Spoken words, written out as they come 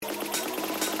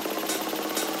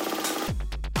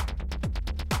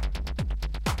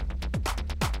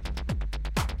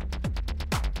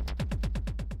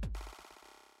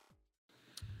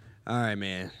All right,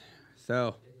 man.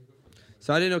 So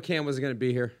I didn't know Cam was going to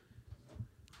be here.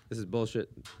 This is bullshit.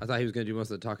 I thought he was going to do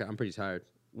most of the talking. I'm pretty tired.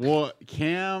 Well,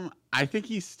 Cam, I think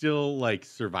he's still like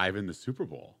surviving the Super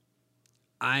Bowl.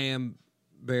 I'm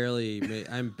barely.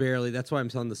 That's why I'm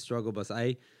on the struggle bus.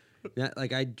 I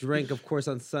drank, of course,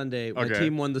 on Sunday. My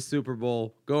team won the Super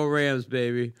Bowl. Go Rams,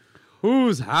 baby.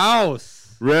 Whose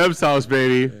house? Rams house,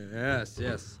 baby.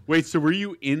 Yes. Wait, so were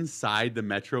you inside the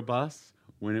Metro bus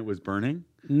when it was burning?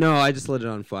 No, I just lit it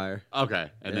on fire.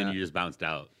 Okay, and then you just bounced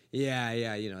out.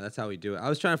 Yeah, you know, that's how we do it. I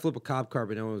was trying to flip a cop car,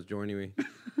 but no one was joining me.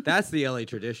 That's the LA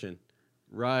tradition.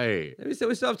 Right. We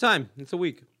still have time. It's a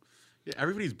week. Yeah,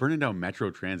 everybody's burning down Metro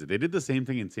Transit. They did the same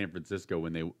thing in San Francisco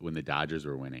when the Dodgers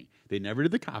were winning. They never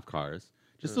did the cop cars,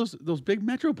 just those big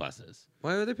Metro buses.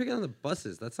 Why are they picking on the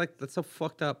buses? That's so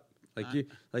fucked up.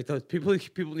 Like those people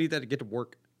need that to get to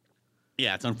work.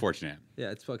 Yeah, it's unfortunate. Yeah,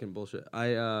 it's fucking bullshit.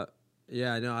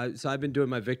 So I've been doing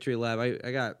my victory lap.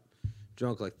 I got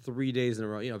drunk like 3 days in a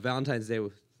row. You know, Valentine's Day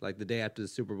was like the day after the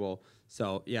Super Bowl.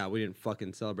 So yeah, we didn't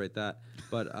fucking celebrate that.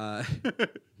 But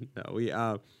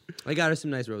no, I got her some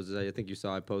nice roses. I think you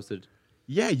saw I posted.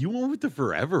 Yeah, you went with the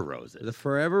Forever Roses. The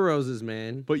Forever Roses,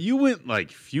 man. But you went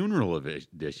like funeral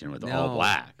edition with all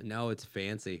black. No, it's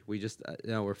fancy. We just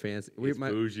we're fancy. It's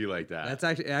bougie like that.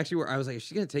 That's actually where I was like, is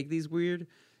she gonna take these weird?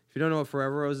 If you don't know what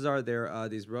Forever Roses are, they're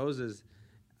these roses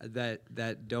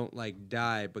that don't like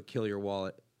die but kill your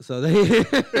wallet. So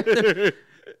they're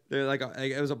like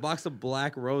it was a box of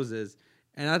black roses,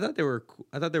 and I thought they were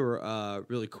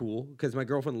really cool because my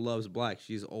girlfriend loves black.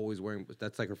 She's always wearing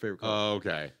that's like her favorite color. Oh,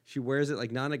 okay. She wears it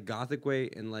like not in a gothic way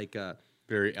and like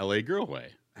very LA girl way.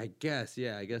 I guess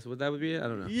would that be it? I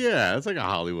don't know. Yeah, it's like a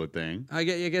Hollywood thing. I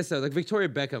guess so. Like Victoria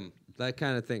Beckham, that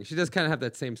kind of thing. She does kind of have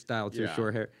that same style too,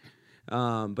 short hair.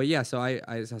 But yeah, so I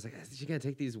was like, is she gonna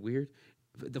take these weird?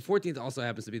 The 14th also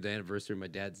happens to be the anniversary of my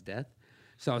dad's death.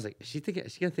 So I was like, is she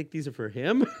gonna think these are for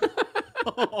him?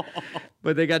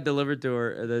 But they got delivered to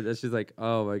her, and then she's like,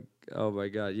 oh my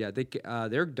god, yeah,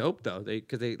 they're dope though. They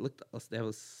have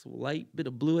a slight bit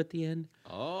of blue at the end.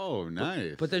 Oh,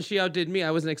 nice. But then she outdid me.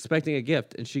 I wasn't expecting a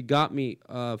gift, and she got me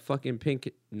fucking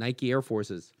pink Nike Air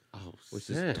Forces. Oh, which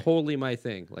is totally my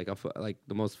thing. Like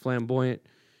the most flamboyant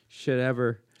shit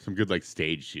ever. Some good like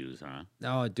stage shoes, huh?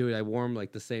 Oh, dude, I wore them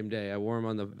like the same day. I wore them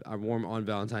on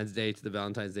Valentine's Day to the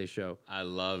Valentine's Day show. I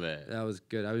love it. That was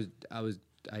good.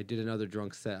 I did another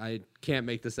drunk set. I can't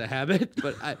make this a habit,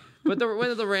 but when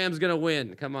are the Rams gonna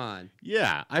win? Come on.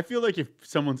 Yeah, I feel like if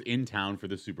someone's in town for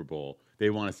the Super Bowl, they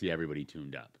want to see everybody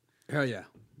tuned up. Hell yeah.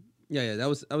 Yeah. That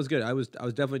was good. I was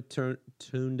definitely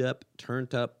turned up,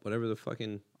 whatever the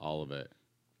fucking all of it.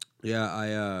 Yeah,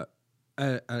 I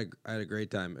had a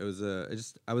great time. It was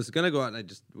I was gonna go out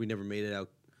and we never made it out.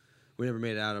 We never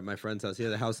made it out of my friend's house. He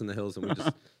had a house in the hills, and we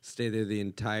just stayed there the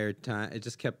entire time. It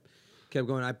just kept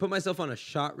going. I put myself on a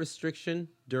shot restriction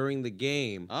during the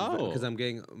game because I'm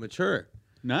getting mature.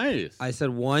 Nice. I said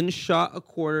 1 shot a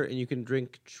quarter, and you can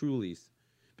drink Trulies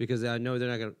because I know they're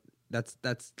not gonna.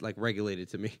 That's like regulated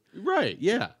to me. Right.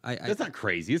 Yeah. That's not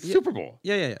crazy. It's Super Bowl.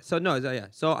 Yeah. So no. Yeah.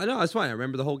 So I know I was fine. I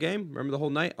remember the whole game. Remember the whole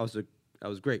night. I was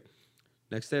great.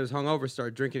 Next day I was hungover.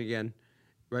 Started drinking again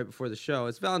right before the show.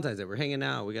 It's Valentine's Day. We're hanging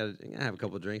out. We got to have a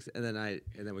couple of drinks, and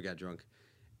then we got drunk,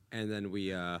 and then we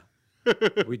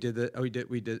did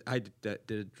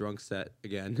a drunk set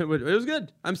again. It was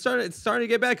good. It's starting to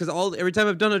get bad because every time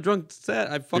I've done a drunk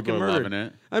set, I fucking murdered. Loving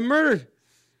it. I'm murdered.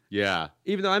 Yeah.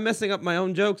 Even though I'm messing up my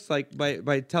own jokes, like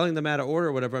by telling them out of order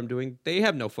or whatever I'm doing, they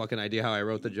have no fucking idea how I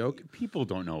wrote the joke. People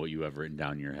don't know what you have written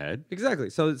down in your head. Exactly.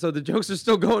 So the jokes are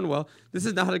still going well. This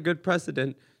is not a good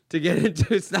precedent to get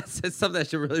into. It's something I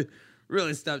should really,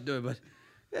 really stop doing. But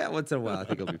yeah, once in a while I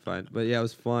think it'll be fine. But yeah, it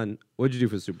was fun. What'd you do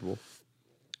for the Super Bowl?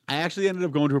 I actually ended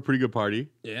up going to a pretty good party.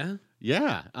 Yeah?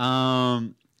 Yeah.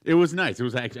 It was nice. It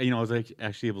was actually, I was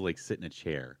actually able to like sit in a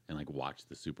chair and like watch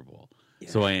the Super Bowl. Yeah.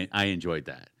 So I enjoyed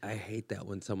that. I hate that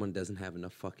when someone doesn't have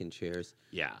enough fucking chairs.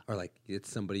 Yeah. Or like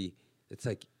it's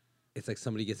like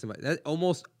somebody gets somebody. That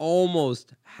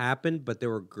almost happened, but there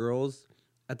were girls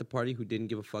at the party who didn't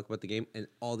give a fuck about the game, and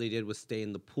all they did was stay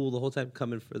in the pool the whole time,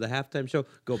 come in for the halftime show,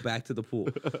 go back to the pool.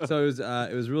 So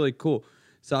it was really cool.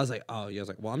 So I was like,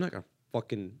 well, I'm not gonna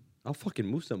I'll fucking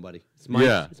move somebody. It's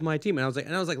my team. And I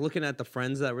was like looking at the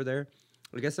friends that were there.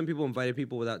 I guess some people invited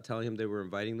people without telling them they were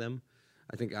inviting them.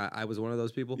 I think I was one of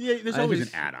those people. Yeah, there's always an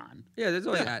add-on. Yeah, there's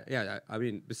always I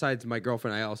mean, besides my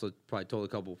girlfriend, I also probably told a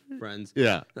couple friends.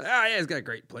 Yeah. It's got a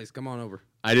great place. Come on over.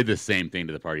 I did the same thing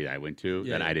to the party that I went to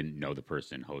I didn't know the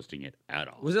person hosting it at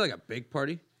all. Was it like a big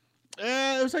party?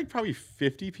 It was like probably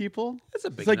 50 people. That's a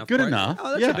big enough. It's like good party. enough.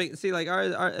 Oh, that's a big. See, like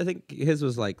I think his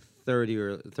was like 30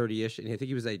 or 30ish, and I think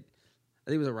he was like I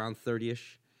think it was around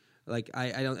 30ish. Like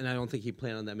I don't think he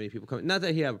planned on that many people coming. Not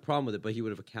that he had a problem with it, but he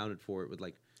would have accounted for it with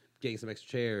like getting some extra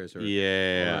chairs or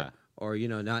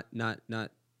not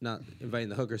inviting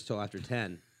the hookers till after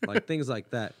 10, like things like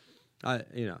that.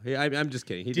 I'm just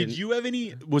kidding. Did you have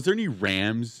any? Was there any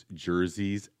Rams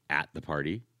jerseys at the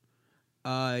party?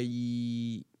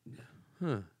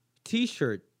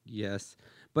 T-shirt, yes,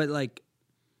 but like,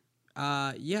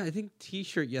 yeah, I think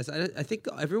T-shirt, yes. I think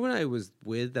everyone I was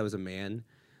with that was a man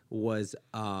was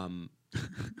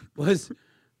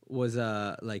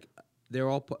like they were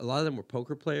all a lot of them were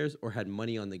poker players or had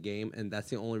money on the game, and that's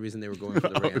the only reason they were going for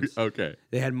the Rams. Okay,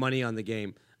 they had money on the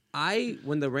game.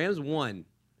 When the Rams won,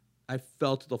 I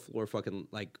fell to the floor, fucking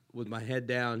like with my head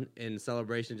down in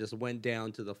celebration, just went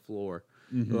down to the floor,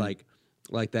 like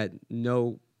that.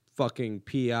 No fucking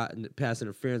pass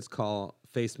interference call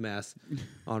face mask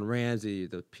on Ramsey,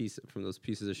 from those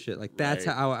pieces of shit. Like that's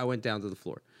how I went down to the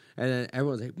floor. And then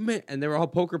everyone's like, man, and they were all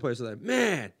poker players. So like,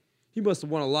 man, he must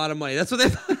have won a lot of money. That's what they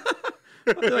thought.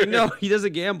 They're like, no, he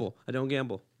doesn't gamble. I don't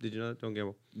gamble. Did you know? Don't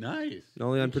gamble. Nice.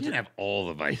 Only you can't have all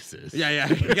the vices.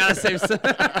 Yeah. You gotta save some.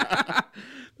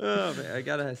 Oh man, I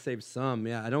gotta save some.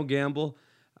 Yeah, I don't gamble.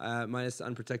 Minus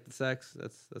unprotected sex.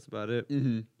 That's about it.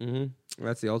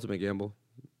 That's the ultimate gamble.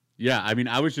 Yeah, I mean,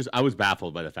 I was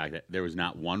baffled by the fact that there was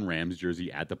not one Rams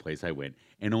jersey at the place I went,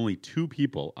 and only 2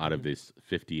 people out of this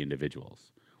 50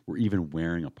 individuals were even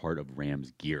wearing a part of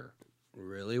Rams gear.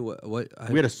 Really? We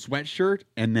had a sweatshirt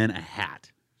and then a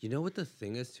hat. You know what the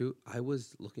thing is too? I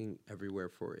was looking everywhere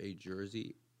for a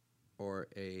jersey or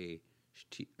a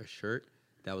shirt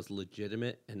that was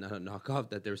legitimate and not a knockoff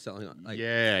that they were selling on. Like,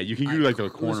 yeah, you can do like the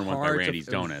corner one by Randy's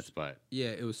Donuts, but yeah,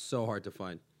 it was so hard to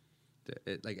find.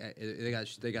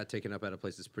 They got taken up out of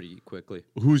places pretty quickly.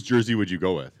 Whose jersey would you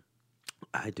go with?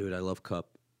 I love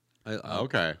Cup.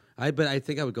 Okay. But I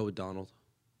think I would go with Donald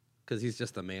because he's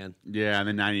just a man. Yeah, and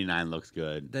the 99 looks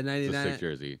good. The 99, it's a sick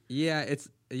jersey. Yeah,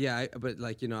 but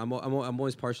like I'm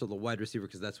always partial to the wide receiver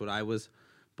because that's what I was.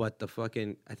 But the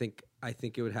fucking I think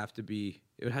it would have to be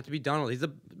Donald. He's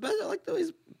the best.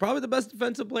 He's probably the best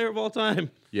defensive player of all time.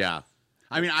 Yeah,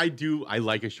 I mean I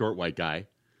like a short white guy.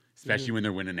 Especially when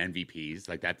they're winning MVPs,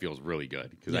 like that feels really good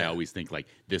because I always think like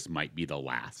this might be the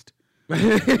last,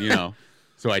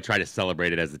 So I try to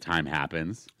celebrate it as the time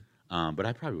happens. But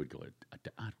I probably would go with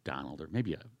a Donald or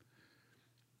maybe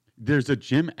there's a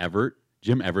Jim Everett.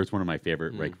 Jim Everett's one of my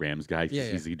favorite Rams guys.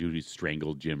 He's the dude who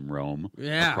strangled Jim Rome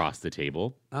across the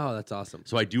table. Oh, that's awesome.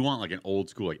 So I do want like an old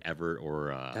school like Everett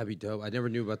or that'd be dope. I never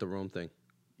knew about the Rome thing.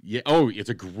 Yeah. Oh, it's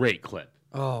a great clip.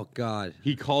 Oh God!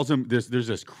 He calls him there's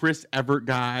this Chris Everett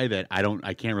guy that I don't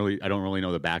really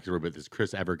know the backstory, but this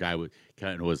Chris Everett guy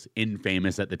was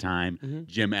infamous at the time.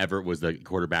 Jim Everett was the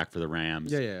quarterback for the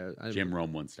Rams. Yeah. Jim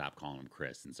Rome wouldn't stop calling him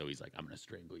Chris, and so he's like, "I'm going to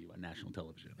strangle you on national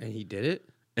television." And he did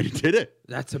it.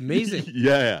 That's amazing.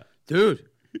 Yeah, dude.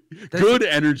 Good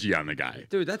energy on the guy,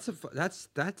 dude. That's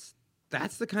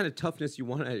the kind of toughness you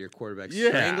want out of your quarterback.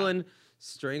 Yeah.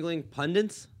 Strangling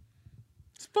pundits.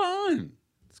 It's fun.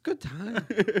 It's a good time.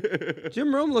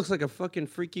 Jim Rome looks like a fucking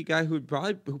freaky guy who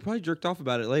probably jerked off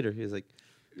about it later. He's like,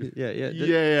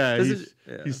 yeah.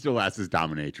 He still asks his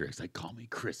dominatrix, like, call me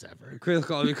Chris Everett.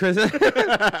 Call me Chris.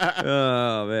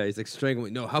 Oh man, he's like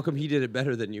strangling. No, how come he did it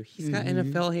better than you? He's got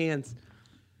NFL hands.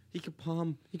 He could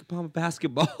palm a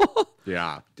basketball.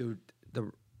 Yeah, dude.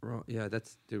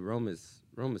 Rome is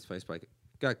face spike.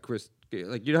 Got Chris.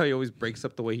 Like you know how he always breaks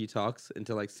up the way he talks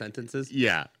into like sentences.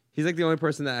 Yeah, he's like the only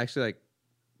person that actually like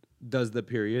does the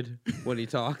period when he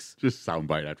talks. Just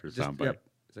soundbite after soundbite. Yep.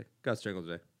 It's like, got strangled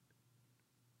today.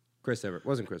 Chris Everett.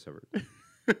 Wasn't Chris Everett.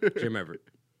 Jim Everett.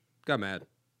 Got mad.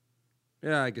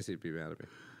 Yeah, I guess he'd be mad at me.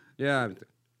 Yeah,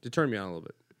 it turned me on a little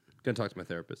bit. Gonna talk to my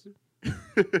therapist. I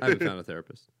haven't found a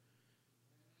therapist.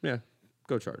 Yeah,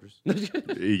 go Chargers.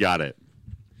 You got it.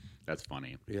 That's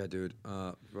funny. Yeah, dude.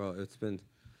 Bro, it's been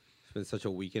such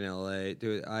a week in LA,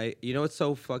 dude. You know what's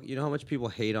so you know how much people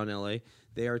hate on LA?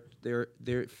 They're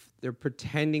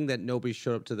pretending that nobody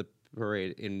showed up to the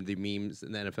parade in the memes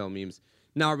and the NFL memes.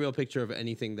 Not a real picture of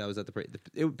anything that was at the parade.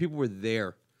 People were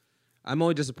there. I'm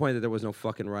only disappointed that there was no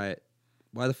fucking riot.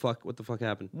 Why the fuck? What the fuck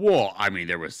happened? Well, I mean,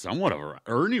 there was somewhat of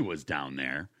Ernie was down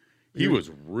there. He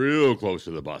was real close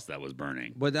to the bus that was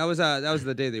burning. But that was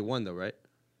the day they won, though, right?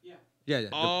 Yeah.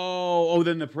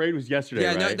 Then the parade was yesterday.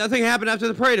 Yeah, right? Nothing happened after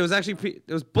the parade. It was actually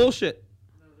it was bullshit.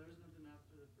 No, there was nothing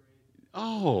after the parade.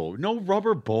 Oh, no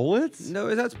rubber bullets?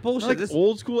 No, that's bullshit. Like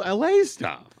old school LA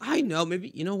stuff. I know.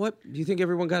 Maybe you know what? Do you think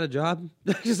everyone got a job?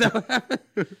 Is that what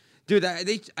happened? Dude,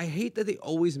 I hate that they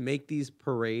always make these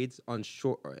parades on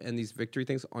short and these victory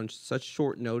things on such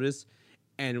short notice,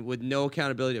 and with no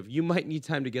accountability of you might need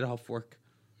time to get off work.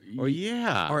 Or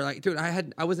or like, dude,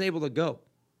 I wasn't able to go.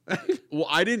 Well,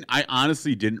 I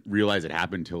honestly didn't realize it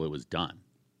happened until it was done.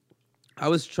 I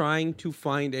was trying to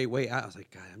find a way out. I was like,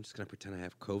 God, I'm just gonna pretend I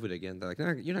have COVID again. They're like, no,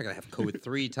 you're not gonna have COVID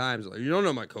 3 times. Like, you don't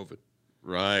know my COVID.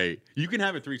 Right. You can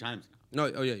have it 3 times now.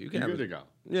 No, oh yeah, you can You're have good it. to go.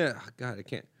 Yeah, God, I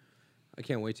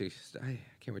can't wait to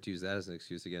use that as an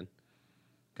excuse again.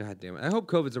 God damn it! I hope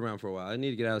COVID's around for a while. I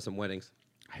need to get out of some weddings.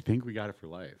 I think we got it for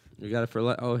life. You got it for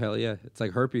oh hell yeah! It's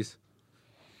like herpes.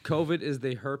 COVID is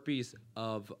the herpes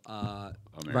of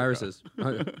viruses.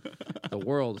 The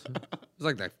world. It's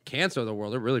like the cancer of the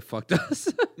world. It really fucked us.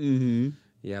 Mm-hmm.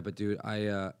 Yeah, but dude,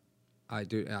 I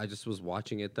just was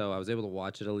watching it though. I was able to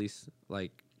watch it at least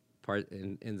like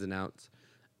ins and outs,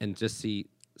 and just see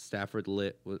Stafford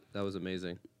lit. That was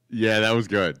amazing. Yeah, that was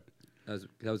good. That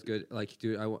was good. Like,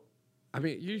 dude, I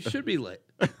mean, you should be lit.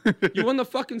 You won the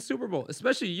fucking Super Bowl,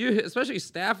 especially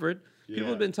Stafford. People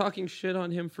have been talking shit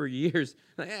on him for years.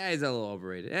 Like, he's a little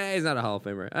overrated. He's not a Hall of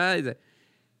Famer.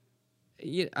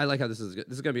 I like how this is. This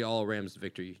is gonna be all Rams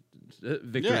victory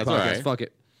podcast. Right. Fuck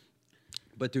it.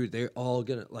 But dude, they're all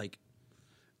gonna like.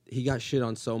 He got shit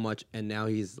on so much, and now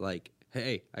he's like,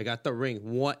 "Hey, I got the ring.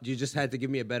 What? You just had to give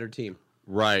me a better team."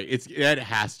 Right. It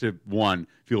has to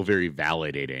feel very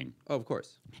validating. Oh, of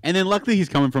course. And then luckily he's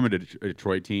coming from a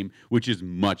Detroit team, which is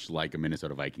much like a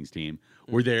Minnesota Vikings team,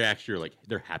 where they're actually like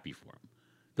they're happy for him.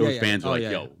 Those fans are like,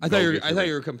 "Yo." I thought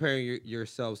you were comparing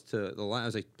yourselves to the Lions. I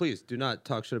was like, please do not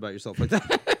talk shit about yourself like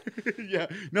that. Yeah.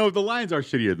 No, the Lions are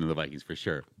shittier than the Vikings for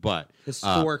sure. But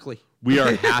historically, we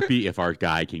are happy if our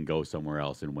guy can go somewhere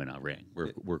else and win a ring.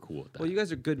 We're cool with that. Well, you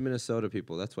guys are good Minnesota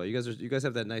people. That's why you guys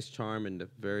have that nice charm and a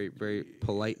very very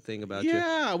polite thing about you.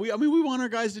 Yeah, we want our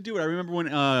guys to do it. I remember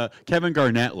when Kevin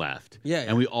Garnett left. Yeah.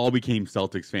 And we all became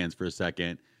Celtics fans for a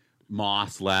second.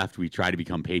 Moss left. We tried to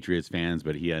become Patriots fans,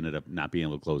 but he ended up not being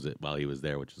able to close it while he was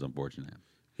there, which is unfortunate.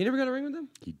 He never got a ring with them?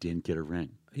 He didn't get a ring.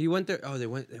 He went there. Oh, they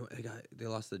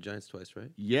lost to the Giants twice,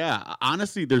 right? Yeah,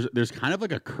 honestly, there's kind of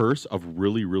like a curse of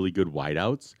really, really good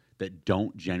wideouts that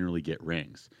don't generally get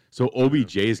rings. So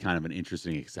OBJ is kind of an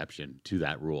interesting exception to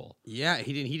that rule. Yeah,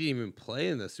 he didn't even play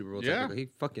in the Super Bowl. Yeah. He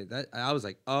fucking that. I was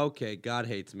like, okay, God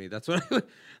hates me. That's what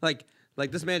like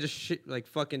this man just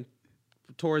fucking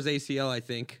tore his ACL. I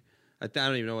think. I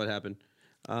don't even know what happened.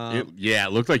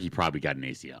 It looked like he probably got an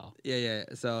ACL. Yeah.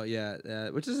 So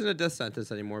which isn't a death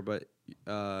sentence anymore, but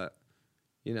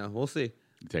we'll see.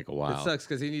 It'd take a while. It sucks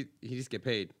because he needs to get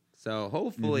paid. So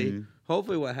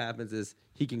hopefully what happens is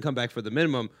he can come back for the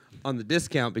minimum on the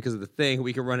discount because of the thing.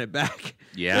 We can run it back.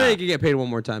 Yeah, then he can get paid one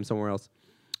more time somewhere else.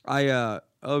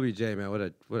 OBJ, man, what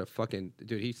a fucking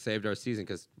dude! He saved our season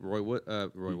because Roy Woods.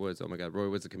 Oh my God, Roy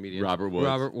Woods, a comedian. Robert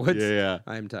Woods. Yeah.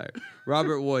 I am tired.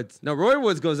 Robert Woods. No, Roy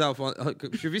Woods goes out.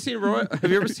 Have you seen Roy? Have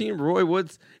you ever seen Roy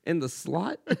Woods in the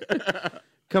slot?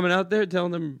 Coming out there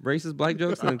telling them racist black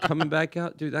jokes and then coming back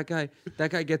out, dude. That guy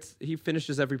he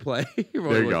finishes every play.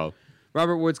 There you go.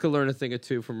 Robert Woods could learn a thing or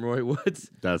two from Roy Woods.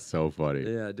 That's so funny.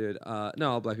 Yeah, dude.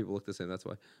 No, all black people look the same. That's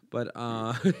why. But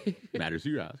matters who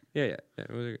you ask. Yeah.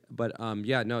 But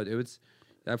no, it was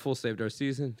that full saved our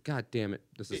season. God damn it.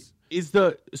 Is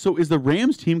the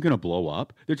Rams team gonna blow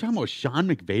up? They're talking about Sean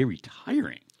McVay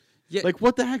retiring. Yeah, like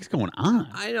what the heck's going on?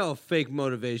 I know a fake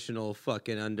motivational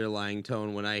fucking underlying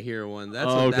tone when I hear one. That's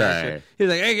okay. What that's. He's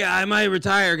like, hey, I might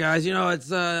retire, guys. It's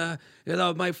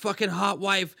my fucking hot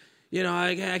wife.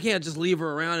 I can't just leave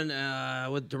her around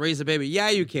and to raise a baby. Yeah,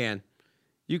 you can.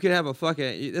 You could have a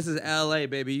fucking. This is L.A.,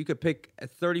 baby. You could pick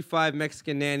 35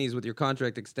 Mexican nannies with your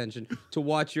contract extension to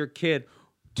watch your kid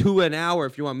 2 an hour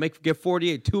if you want. Get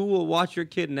 48. 2 will watch your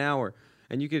kid an hour,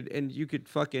 and you could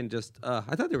fucking just. I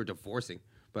thought they were divorcing,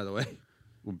 by the way.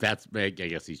 Well, I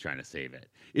guess he's trying to save it.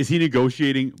 Is he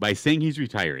negotiating by saying he's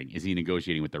retiring? Is he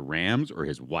negotiating with the Rams or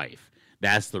his wife?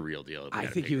 That's the real deal. I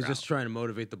think he was just trying to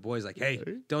motivate the boys, like, hey,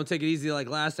 don't take it easy like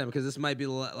last time because this might be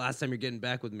the last time you're getting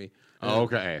back with me.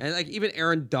 Okay. And like even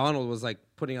Aaron Donald was like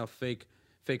putting out fake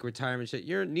retirement shit.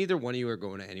 Neither one of you are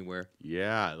going to anywhere.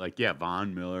 Yeah,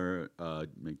 Von Miller,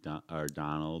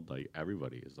 Donald, like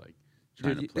everybody is like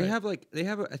trying to play.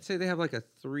 I'd say they have like a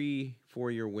 3-4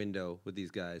 year window with these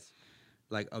guys,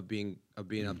 like of being at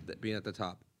the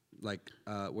top, like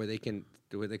where they can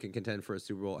contend for a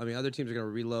Super Bowl. I mean, other teams are going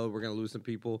to reload. We're going to lose some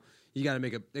people. They got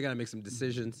to make some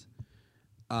decisions.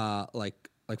 Like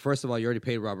first of all, you already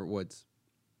paid Robert Woods.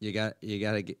 You got to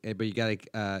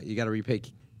repay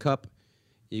Cup.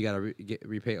 You got to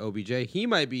repay OBJ. He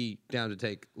might be down to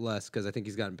take less because I think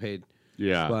he's gotten paid.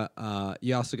 Yeah. But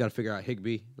you also got to figure out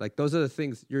Higbee. Like those are the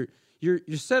things you're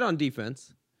set on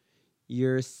defense.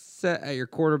 you're set at your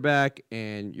quarterback,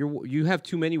 and you have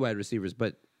too many wide receivers.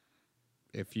 But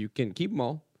if you can keep them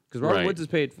all, because Robert Right. Woods is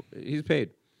paid, he's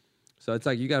paid. So it's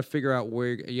like you got to figure out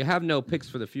where you have no picks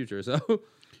for the future. So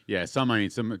Yeah, some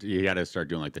you got to start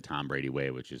doing like the Tom Brady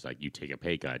way, which is like you take a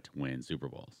pay cut to win Super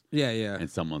Bowls, yeah, and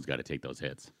someone's got to take those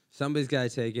hits. somebody's got to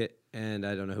take it, and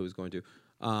I don't know who's going to.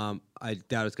 I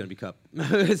doubt it's going to be Cup,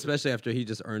 especially after he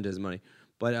just earned his money.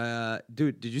 But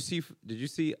dude, did you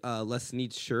see Les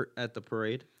Snead's shirt at the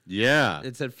parade? Yeah,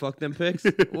 It said "fuck them picks."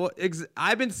 Well,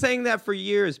 I've been saying that for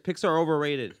years. Picks are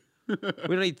overrated. We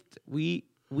don't need,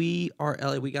 we are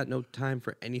LA. We got no time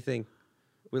for anything.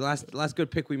 Last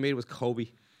good pick we made was Kobe,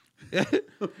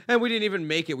 and we didn't even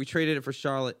make it. We traded it for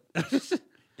Charlotte.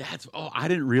 I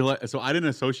didn't realize. So I didn't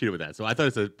associate it with that. So I thought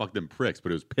it said "fuck them pricks,"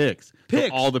 but it was picks. Picks.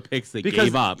 For all the picks they Because-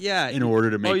 gave up. yeah, in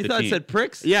order to make. Oh, you the thought team. it said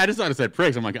pricks? Yeah, I just thought it said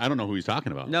pricks. I'm like, I don't know who he's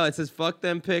talking about. No, it says "fuck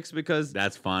them picks" because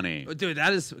That's funny. dude,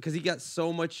 that is because he got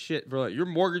so much shit for like, you're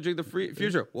mortgaging the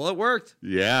future. Well, it worked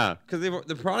Yeah. because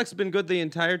the product's been good the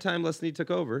entire time Les Snead took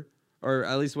over, or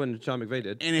at least when Sean McVay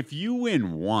did. And if you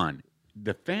win one,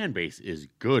 the fan base is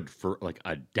good for like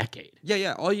a decade.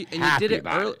 Yeah. All you and Happy you did it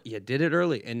about early. it. You did it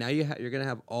early, and now you're gonna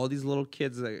have all these little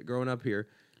kids that are growing up here,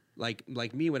 like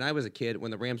me when I was a kid when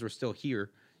the Rams were still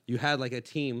here. You had like a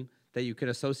team that you could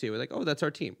associate with, like, oh, that's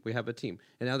our team. We have a team,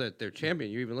 and now that they're champion,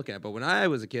 you're even looking at. But when I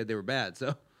was a kid, they were bad.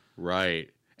 So Right.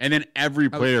 And then every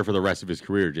player for the rest of his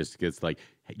career just gets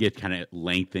kind of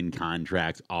lengthened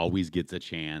contracts, always gets a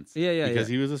chance. Yeah, Because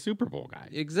he was a Super Bowl guy.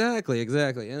 exactly,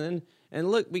 and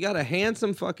look, we got a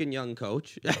handsome fucking young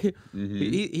coach.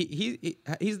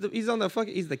 He's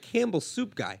the Campbell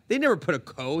Soup guy. They never put a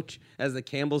coach as the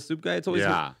Campbell Soup guy. It's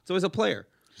always a player.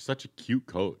 Such a cute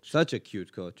coach. Such a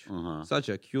cute coach. Uh-huh. Such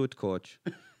a cute coach.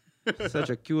 Such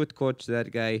a cute coach. That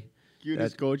guy.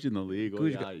 Cutest coach in the league. Oh,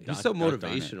 He's yeah, so doggone it.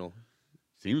 motivational.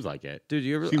 Seems like it. Dude,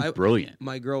 you ever? Seems brilliant.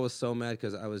 My girl was so mad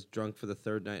because I was drunk for the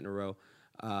third night in a row.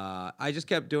 I just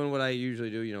kept doing what I usually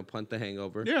do, punt the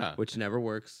hangover. Yeah. Which never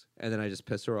works, and then I just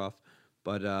piss her off.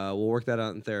 But we'll work that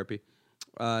out in therapy.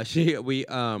 I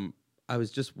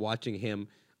was just watching him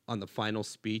on the final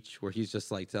speech where he's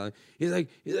just like he's like,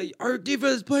 our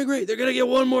defense is playing great. They're gonna get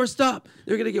one more stop.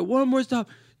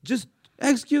 Just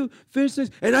execute, finish this,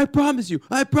 and I promise you,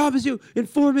 in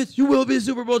 4 minutes you will be a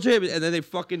Super Bowl champion. And then they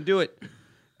fucking do it,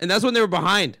 and that's when they were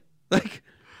behind. Like,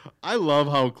 I love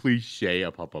how cliche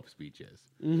a pop-up speech is.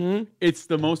 Mm-hmm. It's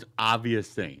the most obvious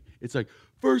thing. It's like,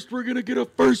 first we're going to get a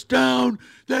first down,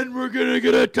 then we're going to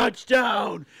get a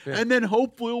touchdown, and then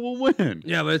hopefully we'll win.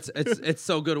 yeah, but it's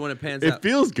so good when it pans It out.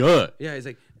 feels good. Yeah, he's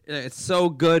like, it's so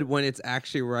good when it's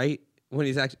actually right. When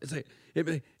he's actually, it's like, he'd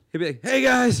be like, hey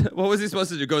guys, what was he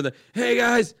supposed to do? Go in the, hey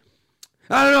guys,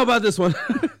 I don't know about this one.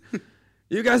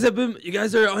 You guys are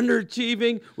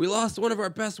underachieving. We lost one of our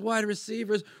best wide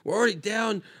receivers. We're already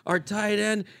down our tight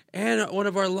end and one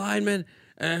of our linemen.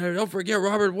 And don't forget,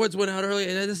 Robert Woods went out early.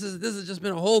 And this has just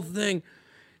been a whole thing.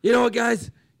 You know what, guys?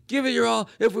 Give it your all.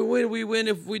 If we win, we win.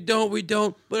 If we don't, we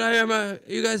don't. But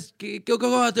you guys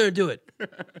go out there and do it.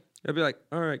 I'd be like,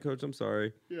 all right, coach, I'm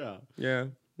sorry. Yeah. Yeah.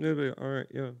 They'd be like, all right,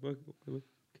 yeah.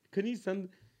 Couldn't he send?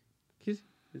 Is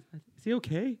he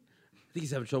okay? I think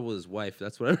he's having trouble with his wife.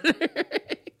 That's what I'm.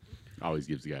 Always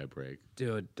gives the guy a break.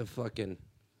 Dude,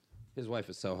 his wife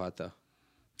is so hot though.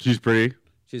 She's pretty.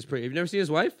 She's pretty. You've never seen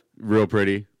his wife? Real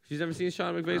pretty. She's never seen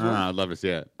Sean McVay's wife? I'd love to see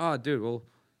it. Oh, dude. Well,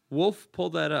 Wolf, pull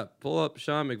that up. Pull up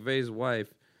Sean McVay's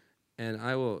wife, and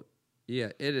I will. Yeah,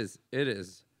 it is.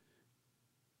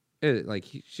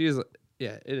 She is.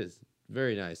 Yeah, it is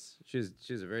very nice. She's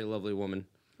a very lovely woman.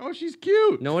 Oh, she's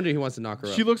cute. No wonder he wants to knock her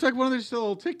up. She looks like one of those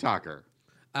little TikToker.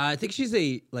 I think she's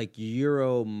a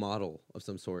Euro model of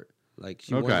some sort. Like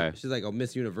she's like a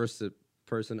Miss Universe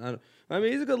person. I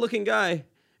mean, he's a good-looking guy,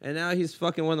 and now he's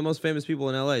fucking one of the most famous people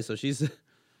in LA. So she's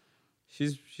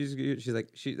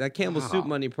that Campbell Soup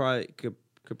money probably could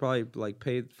probably like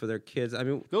pay for their kids. I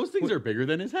mean, Those things are bigger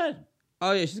than his head.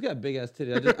 oh yeah, she's got big ass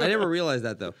titties. I never realized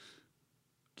that though.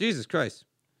 Jesus Christ.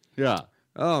 Yeah.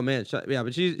 Oh man, yeah,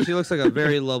 but she looks like a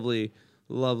very lovely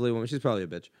woman. She's probably a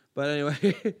bitch, but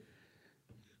anyway.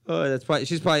 Oh,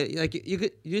 she's probably like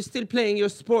you're still playing your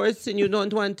sports and you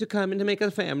don't want to come in to make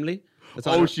a family.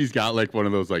 She's got like one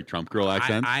of those like Trump girl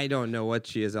accents. I don't know what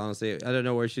she is, honestly. I don't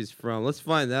know where she's from. Let's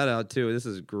find that out too. This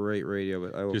is great radio,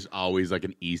 but I will. Just always like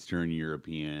an Eastern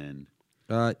European.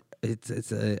 It's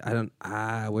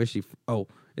where's she?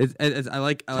 It's I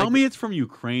like. Tell me it's from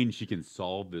Ukraine. She can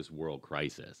solve this world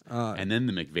crisis, and then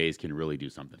the McVays can really do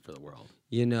something for the world.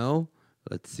 You know.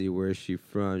 Let's see, where is she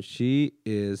from? She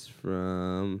is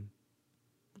from...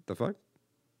 What the fuck?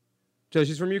 So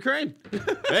she's from Ukraine.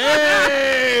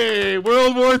 Hey,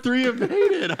 World War III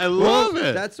invaded. I love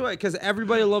it. That's why, because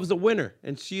everybody loves a winner,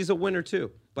 and she's a winner too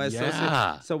by association.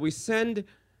 Yeah. So we send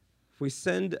Sean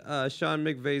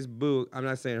McVay's boo. I'm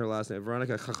not saying her last name,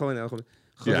 Veronica.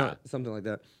 Yeah. Something like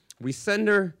that. We send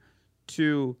her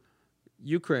to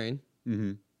Ukraine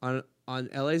on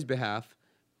LA's behalf,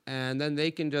 and then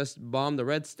they can just bomb the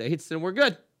red states, and we're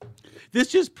good. This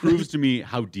just proves to me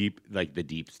how deep, like, the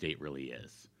deep state really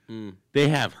is. They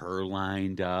have her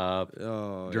lined up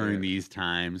during these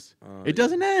times. It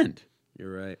doesn't end.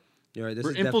 You're right. You're right. This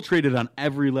We're is infiltrated on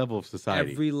every level of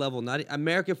society. every level. Not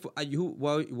America.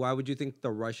 Why would you think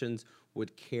the Russians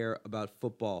would care about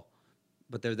football?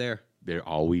 But they're there. They're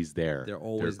always there. They're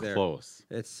always there. Close.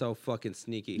 It's so fucking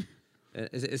sneaky.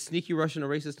 Is sneaky Russian a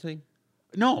racist thing?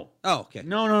 No. Oh, okay.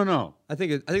 No. I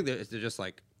think they're just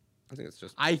like. I think it's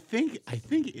just. I think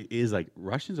it is like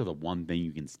Russians are the one thing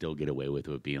you can still get away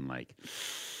with being like.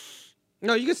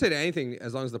 No, you can say to anything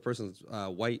as long as the person's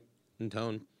white in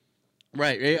tone.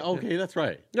 Right. Okay, that's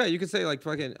right. Yeah, you could say like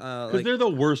fucking. Because they're the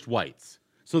worst whites,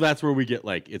 so that's where we get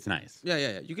like it's nice.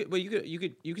 Yeah. You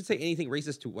could say anything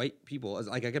racist to white people. As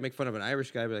like I could make fun of an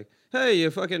Irish guy, be like, "Hey, you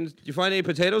find any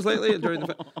potatoes lately?" During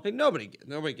the like nobody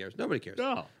cares. Nobody cares.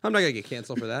 No. I'm not gonna get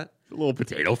canceled for that. A little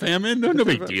potato famine, no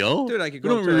big deal. Dude, I could we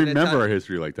go don't up to really an remember our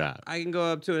history like that. I can go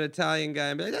up to an Italian guy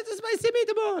and be like, "That's a spicy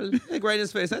meatball," like right in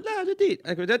his face. I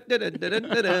go,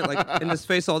 like in his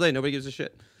face all day. Nobody gives a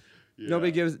shit. Yeah.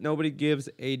 Nobody gives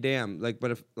a damn. Like,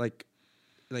 but if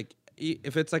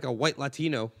if it's like a white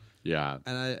Latino, Yeah.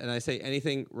 and I say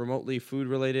anything remotely food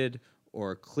related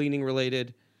or cleaning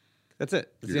related, that's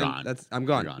it. That's You're the end. gone. I'm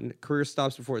gone. You're gone. Career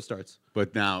stops before it starts.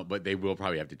 But they will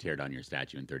probably have to tear down your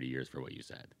statue in 30 years for what you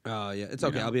said. Oh yeah, it's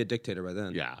okay. know? I'll be a dictator by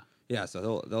then. Yeah. Yeah,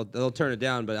 so they'll turn it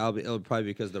down, but it'll probably be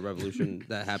because of the revolution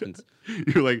that happens.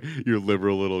 You're like your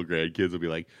liberal little grandkids will be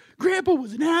like, "Grandpa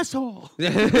was an asshole."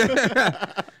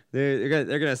 They're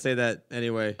gonna say that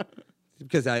anyway,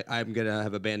 because I'm gonna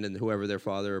have abandoned whoever their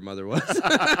father or mother was.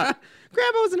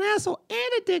 Grandpa was an asshole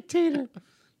and a dictator.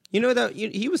 You know that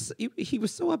he was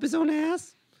so up his own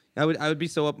ass. I would be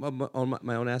so up on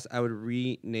my own ass. I would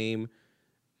rename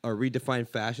or redefine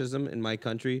fascism in my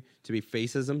country to be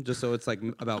fascism, just so it's like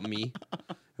about me.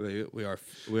 We are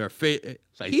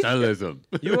Faysalism.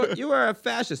 You are a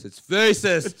fascist. It's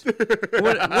fascist.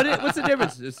 What's the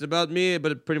difference? It's about me,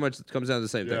 but it pretty much comes down to the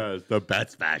same thing. Yeah, the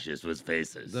best fascist was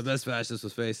fascist. The best fascist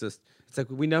was fascist. It's like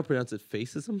we now pronounce it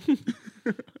fascism.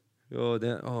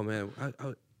 Oh man, I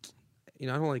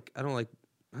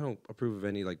don't approve of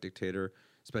any like dictator,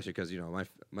 especially because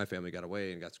my family got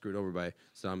away and got screwed over by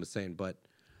Saddam Hussein. But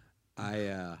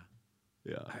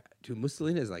dude,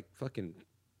 Mussolini is like fucking.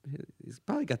 He's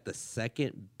probably got the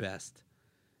second best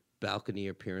balcony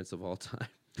appearance of all time.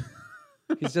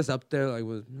 He's just up there like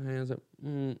with hands up.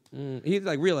 He's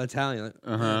like real Italian.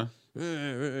 Like,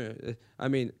 I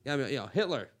mean,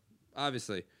 Hitler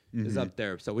obviously is up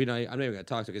there. So I'm not even gonna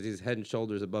talk to him because he's head and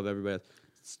shoulders above everybody else.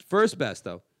 First best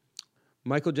though,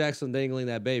 Michael Jackson dangling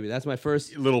that baby. That's my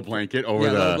first little blanket over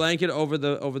the little blanket over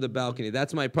the balcony.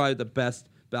 That's probably the best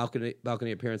balcony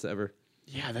appearance ever.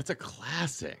 Yeah, that's a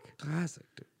classic. Classic,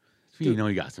 dude. You know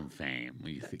you got some fame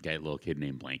when you got a little kid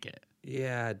named Blanket.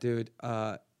 Yeah, dude.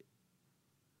 I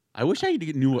wish I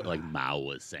knew what like Mao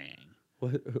was saying.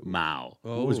 What? Mao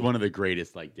Oh. was one of the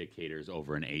greatest like dictators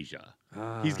over in Asia.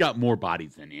 He's got more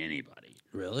bodies than anybody.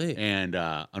 Really? And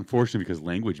unfortunately, because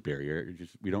language barrier,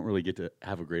 we don't really get to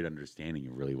have a great understanding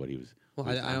of really what he was. Well,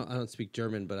 I don't speak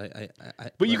German, but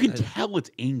But you can tell it's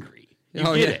angry. You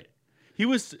Oh, get yeah. it. He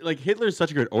was like Hitler's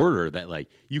such a good orator that like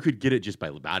you could get it just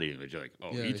by body language. You're like, oh,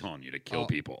 Yeah. he's telling you to kill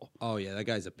people. Oh yeah, that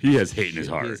guy's a. He piece has of hate in his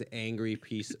shit. heart. He is an angry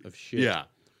piece of shit. Yeah.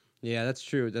 Yeah, that's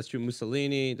true. That's true.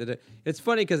 Mussolini. It's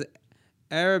funny because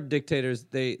Arab dictators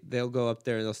they'll go up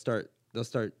there and they'll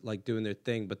start like doing their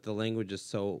thing, but the language is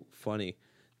so funny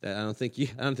that I don't think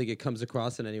it comes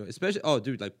across in any way. Especially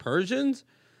like Persians,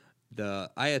 the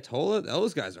Ayatollah,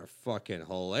 those guys are fucking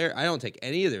hilarious. I don't take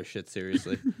any of their shit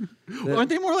seriously. Aren't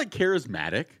they more like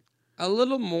charismatic? A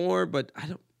little more, but I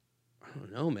don't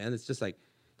know, man. It's just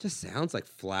sounds like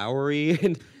flowery,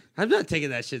 and I'm not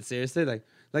taking that shit seriously.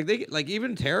 Like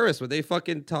even terrorists, when they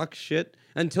fucking talk shit,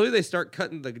 until they start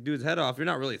cutting the dude's head off, you're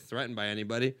not really threatened by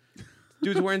anybody.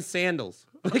 Dude's wearing sandals.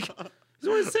 Like he's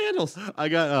wearing sandals. I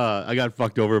got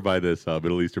fucked over by this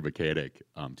Middle Eastern mechanic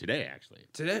today actually.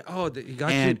 Today, he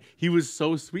got And you. he was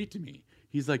so sweet to me.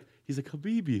 He's like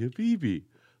Habibi.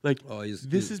 Like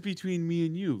this is between me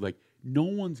and you. Like no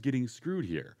one's getting screwed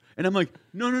here. And I'm like,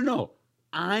 no.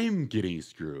 I'm getting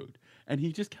screwed. And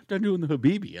he just kept on doing the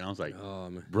Habibi. And I was like, Oh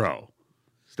man. bro,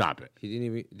 Stop it. He didn't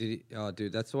even. Did he? Oh,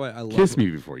 dude, that's why I love. Kiss me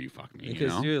before you fuck me. You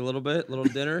Because know? you a little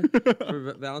dinner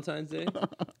for Valentine's Day.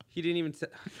 He didn't even.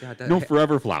 God, that No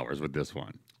forever flowers with this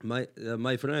one.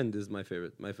 my friend is my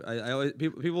favorite. I always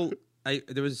people.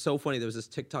 There was so funny. There was this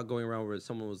TikTok going around where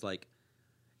someone was like,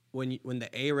 when the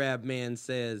Arab man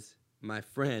says, "My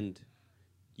friend,"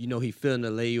 you know he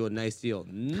finna lay you a nice deal.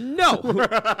 No,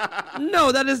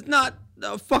 no, that is not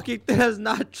fucking. That is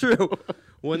not true.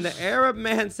 When the Arab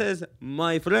man says,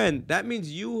 "My friend," that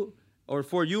means you, or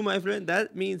for you, my friend,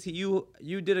 that means you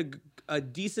did a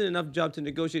decent enough job to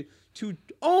negotiate to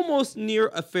almost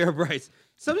near a fair price.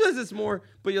 Sometimes it's more,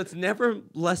 but it's never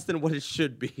less than what it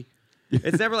should be.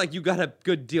 It's never like you got a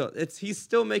good deal. He's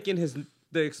still making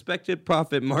the expected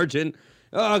profit margin.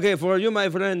 Oh, okay, for you, my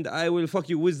friend, I will fuck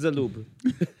you with the lube.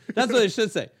 That's what it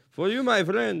should say. For you, my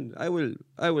friend, I will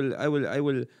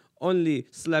only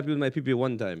slap you with my pee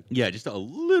one time. Yeah, just a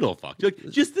little fuck.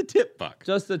 Just the tip fuck.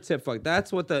 Just the tip fuck.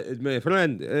 That's what my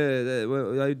friend,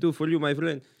 I do for you, my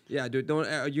friend. Yeah, dude,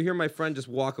 don't, you hear my friend, just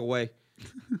walk away.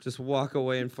 Just walk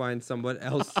away and find someone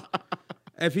else.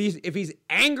 If he's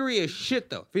angry as shit,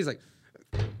 though, if he's like,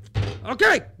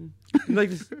 okay,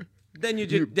 like, then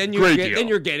you're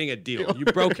getting a deal. You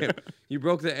broke him. You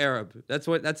broke the Arab. That's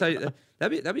how.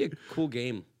 That'd be a cool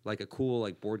game, like a cool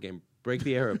board game. Break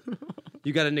the Arab.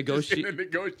 You got to negotiate. In a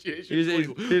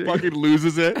negotiation, he fucking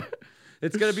loses it.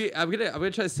 It's gonna be. I'm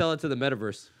gonna try to sell it to the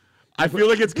metaverse. I feel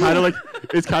like it's kind of like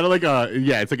it's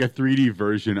like a 3D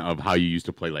version of how you used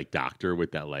to play like Doctor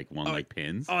with that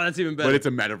pins. Oh, that's even better. But it's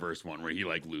a metaverse one where he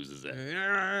loses it.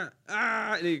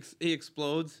 And he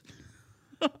explodes.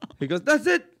 He goes, "That's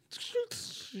it."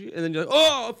 And then you're like,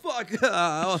 "Oh fuck!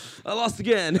 I lost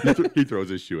again." He throws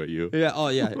his shoe at you. Yeah. Oh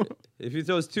yeah. If he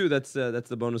throws two, that's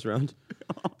the bonus round.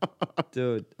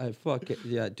 Dude, I fuck it.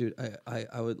 Yeah, dude,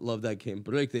 I would love that game.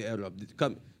 Break the Arab.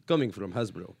 Coming from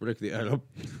Hasbro. Break the Arab.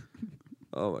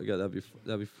 Oh my god,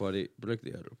 that'd be funny. Break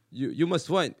the Arab. You must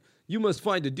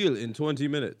find a deal in 20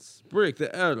 minutes. Break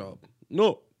the Arab.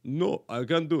 No, I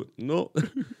can't do it. No.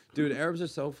 Dude, Arabs are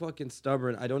so fucking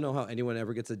stubborn. I don't know how anyone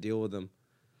ever gets a deal with them.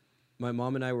 My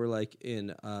mom and I were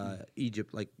in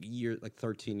Egypt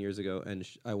 13 years ago, and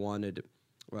I wanted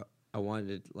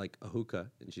a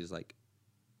hookah, and she's like,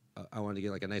 I wanted to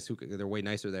get a nice hookah. They're way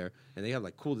nicer there, and they have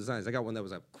cool designs. I got one that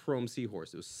was a chrome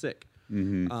seahorse. It was sick.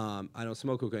 Mm-hmm. I don't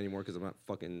smoke hookah anymore because I'm not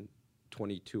fucking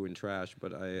 22 and trash.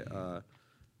 But I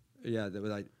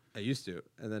used to.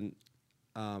 And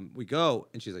then we go,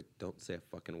 and she's like, "Don't say a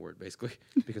fucking word," basically,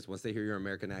 because once they hear your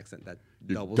American accent, that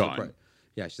doubles the price.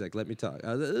 Yeah, she's like, "Let me talk."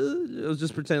 I was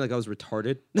just pretending like I was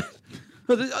retarded.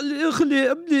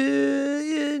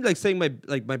 Like saying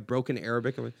my broken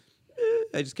Arabic.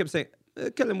 I just kept saying,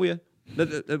 "Kalamouya,"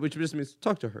 which just means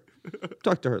talk to her.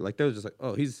 Talk to her. Like they was just like,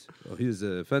 "Oh, he's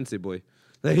a fancy boy.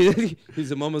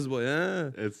 He's a mama's boy."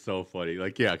 It's so funny.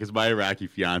 Because my Iraqi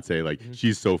fiance,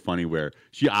 she's so funny where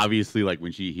she obviously,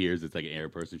 when she hears it's an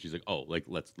Arab person, she's like, "Oh,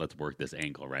 let's work this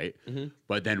angle, right?" Mm-hmm.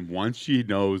 But then once she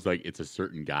knows it's a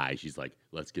certain guy, she's like,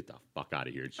 "Let's get the fuck out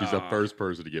of here." She's the first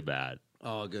person to get mad.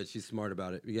 Oh, good. She's smart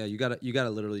about it. Yeah, you gotta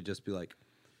literally just be like,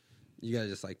 you gotta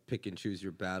just pick and choose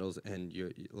your battles, and you're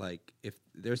if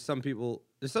there's sometimes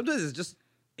it's just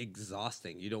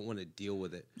exhausting. You don't want to deal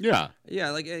with it. Yeah.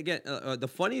 Yeah. Again, the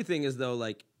funny thing is though,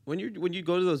 when you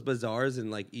go to those bazaars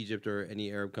in Egypt or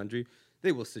any Arab country,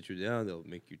 they will sit you down. They'll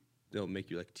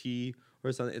make you tea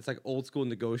or something. It's old school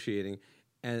negotiating.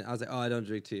 And I was like, "Oh, I don't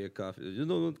drink tea or coffee."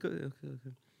 Okay.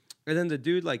 And then the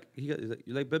dude he's like,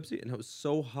 "You like Pepsi?" And it was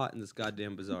so hot in this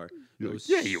goddamn bazaar. You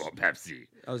want Pepsi?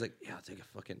 I was like, "Yeah,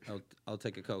 I'll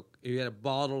take a Coke." He had a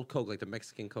bottled Coke, like the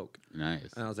Mexican Coke.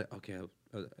 Nice. And I was like, "Okay."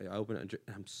 I open it and drink,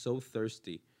 and I'm so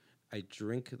thirsty. I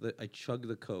chug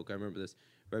the Coke. I remember this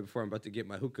right before I'm about to get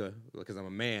my hookah because I'm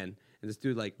a man. And this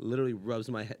dude literally rubs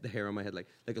the hair on my head like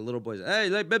a little boy. Like, "Hey,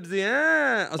 you like Pepsi?"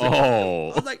 I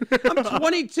was like, I'm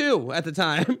 22 at the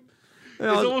time.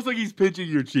 It's almost like he's pinching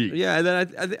your cheek. Yeah, and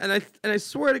then I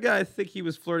swear to God, I think he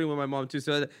was flirting with my mom too.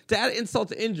 So to add insult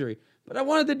to injury, but I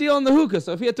wanted the deal on the hookah,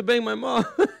 so if he had to bang my mom,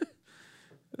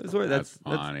 that's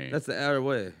funny. That's the Arab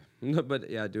way. But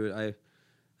yeah, dude,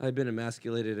 I've been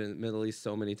emasculated in the Middle East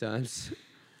so many times.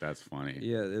 That's funny.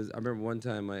 Yeah, I remember one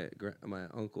time my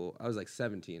uncle. I was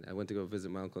 17. I went to go visit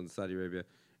my uncle in Saudi Arabia,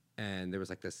 and there was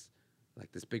this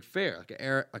big fair,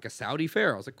 like a Saudi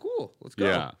fair. I was like, "Cool, let's go."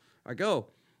 Yeah. I go.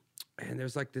 And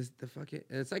there's and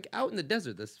it's out in the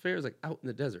desert. This fair is out in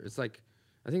the desert. It's I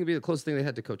think it'd be the closest thing they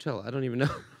had to Coachella. I don't even know.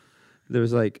 There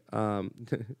was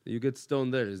you get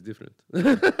stoned there is different.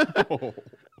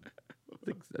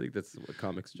 I think that's a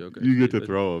comics joke. You get actually, to but-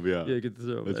 throw them, yeah. Yeah, you get to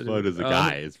throw 'em. It's Anyway. fun as a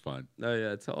guy. It's fun. Oh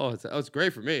yeah, it's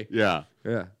great for me. Yeah.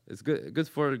 Yeah, it's good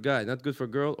for a guy, not good for a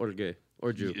girl or gay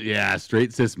or Jew. Yeah,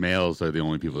 straight cis males are the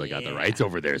only people that got the Yeah. rights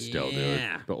over there still,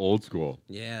 Yeah. dude. The old school.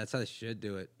 Yeah, that's how they should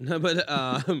do it. But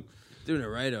doing it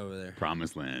right over there.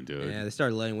 Promised land, dude. Yeah, they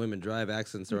started letting women drive.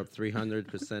 Accidents are up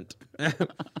 300%.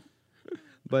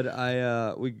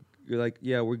 But we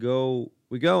go,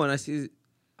 and I see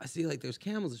like there's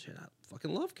camels and shit. I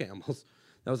fucking love camels.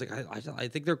 I was like, I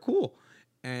think they're cool.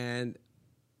 And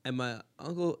my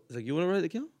uncle is like, you want to ride the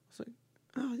camel? I was like,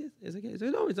 oh yeah. He's like,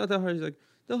 no, it's not that hard. He's like,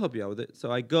 they'll help you out with it.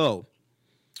 So I go,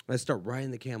 and I start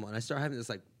riding the camel, and I start having this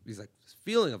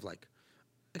feeling of like,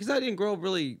 because I didn't grow up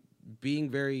really being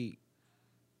very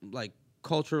like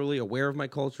culturally aware of my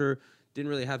culture. Didn't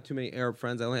really have too many Arab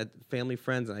friends. I only had family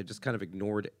friends, and I just kind of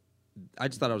ignored it. I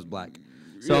just thought I was black.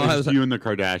 So Yeah, I just was you like, and the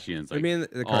Kardashians, like,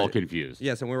 the all Kard- confused.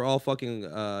 yes, and we were all fucking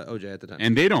OJ at the time.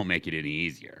 And they don't make it any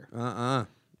easier.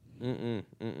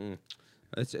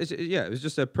 It was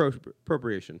just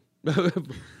appropriation.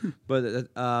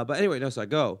 But anyway, no. So I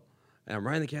go, and I'm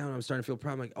riding the camel, and I'm starting to feel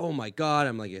proud. I'm like, oh my god,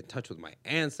 I'm like in touch with my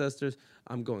ancestors.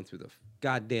 I'm going through the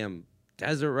goddamn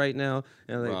desert right now,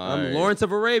 and I'm, like, I'm Right. Lawrence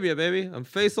of Arabia, baby. I'm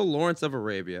Faysal, Lawrence of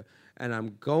Arabia, and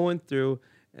I'm going through,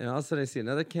 and all of a sudden I see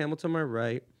another camel to my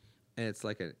right, and it's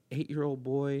like an 8-year-old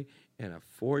boy and a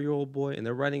 4-year-old boy, and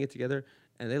they're riding it together.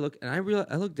 And they look, and I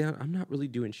look down. I'm not really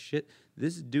doing shit.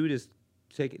 This dude is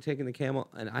taking the camel,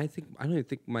 and I don't even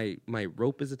think my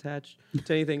rope is attached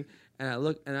to anything. And I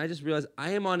look, and I just realized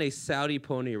I am on a Saudi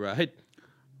pony ride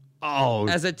Oh,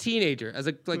 as a teenager,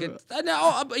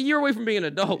 I'm a year away from being an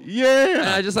adult. yeah. And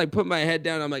I just like put my head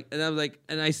down.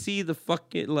 And I see the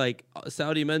fucking like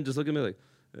Saudi men just look at me like,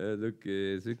 look,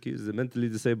 he's mentally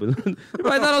disabled. But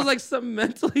I thought I was like some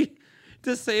mentally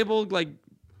disabled like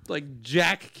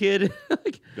Jack kid,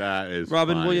 like That is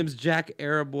Robin funny. Williams, Jack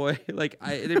Arab boy. Like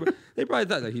they probably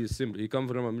thought that he's simple. He come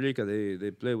from America.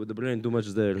 They play with the brain too much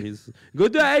there. He's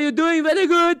good. You're doing very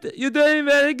good. You're doing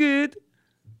very good.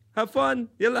 Have fun.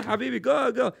 Yalla habibi,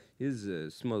 go. He's a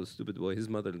small stupid boy. His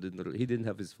mother didn't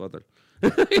have his father.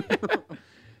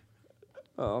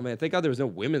 Oh man, thank God there was no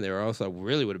women there, or else I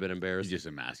really would have been He's embarrassed. just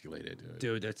emasculated, dude.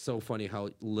 Dude, that's so funny how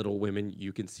little women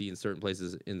you can see in certain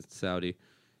places in Saudi.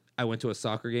 I went to a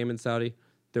soccer game in Saudi.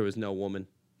 There was no woman,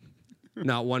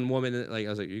 not one woman. Like I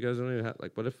was like, you guys don't even have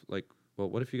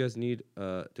what if you guys need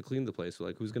to clean the place?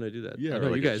 Like who's gonna do that? Yeah, I or know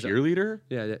like you a guys. cheerleader.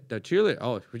 Yeah, the cheerleader.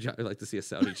 Oh, would you like to see a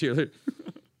Saudi cheerleader?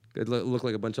 It look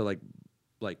like a bunch of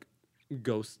like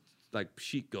ghosts, like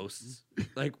sheet ghosts,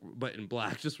 like but in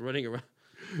black, just running around.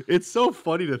 It's so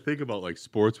funny to think about like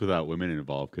sports without women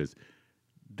involved because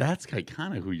that's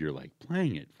kind of who you're like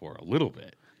playing it for a little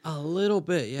bit. A little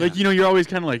bit, yeah. Like, you're always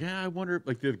kind of like, I wonder if,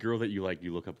 like, the girl that you like,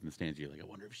 you look up in the stands, you're like, I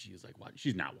wonder if she's like watching.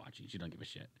 She's not watching. She don't give a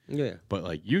shit. Yeah. But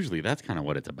like, usually that's kind of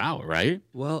what it's about, right?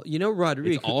 Well,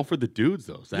 Rodriguez. It's all for the dudes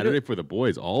though. Saturday for the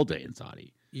boys all day in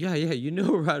Saudi. Yeah.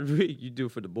 Rodriguez, you do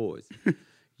for the boys.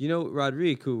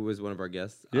 Rodriguez, who was one of our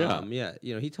guests. Yeah.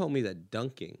 He told me that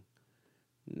dunking,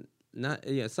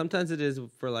 sometimes it is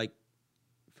for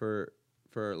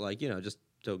just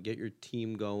to get your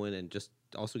team going and just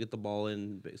also get the ball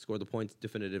in, score the points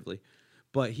definitively.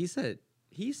 But he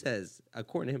says,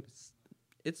 according to him,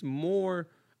 it's more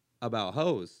about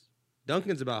hose.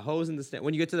 Dunking's about hose in the stand.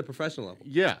 When you get to the professional level,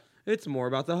 Yeah. it's more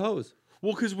about the hose.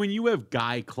 Well, because when you have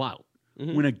guy clout,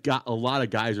 Mm-hmm. when a lot of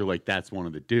guys are like, that's one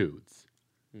of the dudes,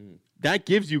 that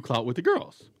gives you clout with the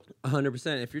girls.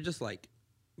 100%. If you're just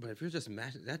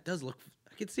matching, that does look.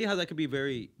 I can see how that could be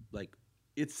very like.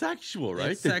 It's sexual,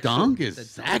 right? It's the sexual. dunk is The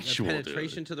sexual,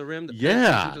 penetration dude. to the rim. The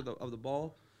Yeah. penetration of the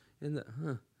ball.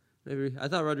 Maybe I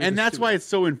thought Rodriguez. And that's too. why it's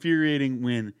so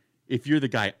infuriating if you're the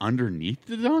guy underneath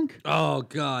the dunk. Oh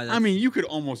God! I mean, you could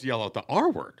almost yell out the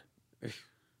R word.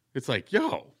 It's like,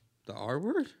 yo, the R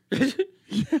word.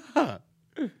 yeah,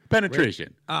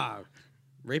 penetration.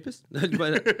 Rapist.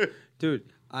 But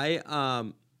dude, I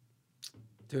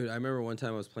remember one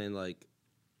time I was playing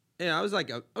I was like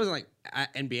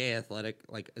NBA athletic,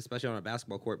 like especially on a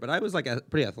basketball court. But I was like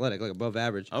pretty athletic, like above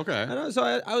average. Okay. And I was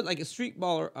like a street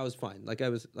baller. I was fine. Like I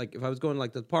was like if I was going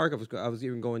like to the park, I was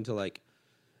even going to like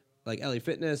LA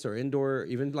Fitness or indoor,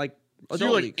 even like So adult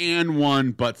you're like leagues, and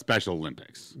one, but Special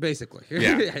Olympics. basically.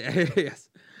 Yeah. Yes.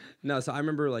 No. So I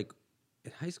remember like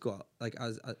in high school, like I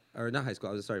was or not high school.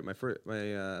 I was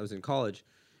in college,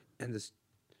 and this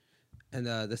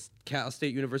Cal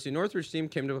State University Northridge team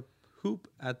came to hoop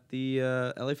at the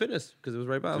LA Fitness because it was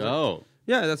right by. I was like, Oh,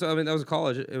 yeah, that was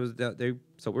college. It was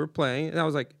so we were playing, and I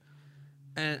was like,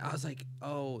 And I was like,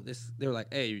 oh, this. They were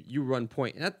like, hey, you run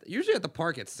point. And usually at the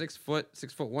park, at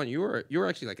 6'1". You were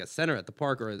actually like a center at the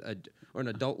park or or an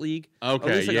adult league. Okay,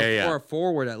 at least like yeah. or a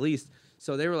forward at least.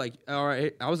 So they were like, all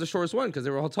right, I was the shortest one because they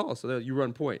were all tall. So you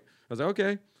run point. I was like,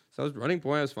 okay. So I was running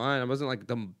point. I was fine. I wasn't like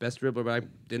the best dribbler, but I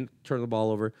didn't turn the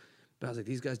ball over. But I was like,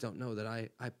 these guys don't know that I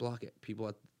block it.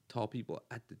 Tall people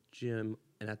at the gym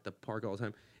and at the park all the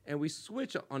time. And we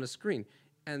switch on a screen.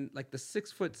 And like the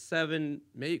 6'7",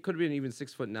 maybe it could have been even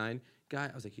 6'9" guy,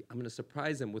 I was like, I'm gonna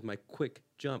surprise him with my quick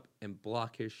jump and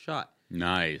block his shot.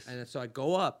 Nice. And so I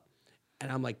go up,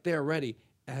 and I'm like, they're ready.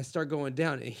 And I start going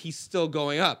down, and he's still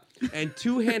going up. And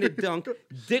two-handed dunk,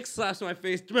 dick slaps my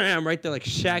face, bam, right there, like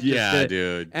Shaq. Yeah,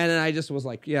 dude. And then I just was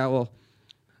like, yeah, well,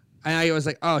 and I was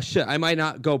like, oh shit, I might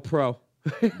not go pro.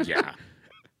 Yeah.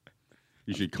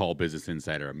 You should call Business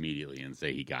Insider immediately and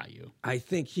say he got you. I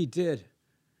think he did.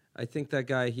 I think that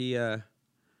guy, he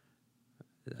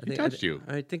touched you.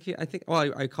 I think.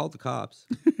 Well, I called the cops.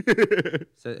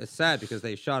 So it's sad because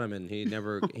they shot him and he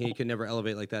could never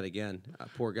elevate like that again.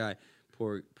 Poor guy.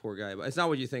 Poor guy. But it's not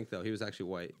what you think though. He was actually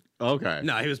white. Okay.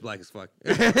 No, he was black as fuck.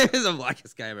 He's the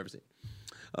blackest guy I've ever seen.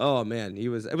 Oh man, it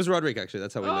was Roderick actually.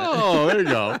 That's how we met. Oh, there you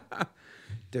go.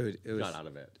 Dude, it was. Got out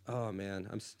of it. Oh man,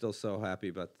 I'm still so happy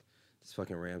about this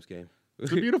fucking Rams game.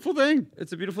 It's a beautiful thing.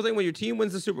 It's a beautiful thing when your team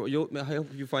wins the Super Bowl. I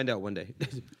hope you find out one day.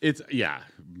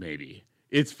 Maybe.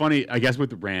 It's funny, I guess,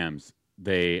 with the Rams.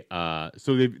 They've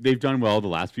done well the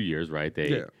last few years, right?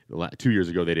 2 years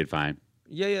ago they did fine.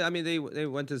 Yeah. I mean, they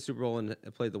went to the Super Bowl and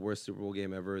played the worst Super Bowl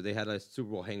game ever. They had a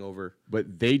Super Bowl hangover.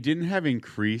 But they didn't have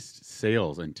increased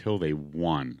sales until they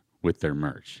won with their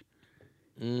merch.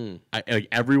 Like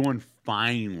everyone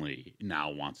finally now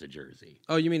wants a jersey.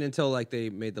 Oh, you mean until like they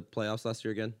made the playoffs last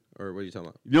year again, or what are you talking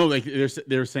about? No, like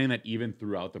they're saying that even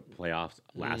throughout the playoffs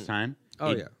last time,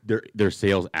 their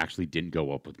sales actually didn't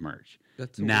go up with merch.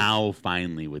 Now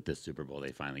finally with this Super Bowl,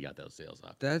 they finally got those sales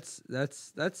up. That's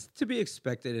to be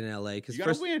expected in LA because you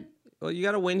gotta win. Well, you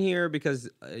got to win here because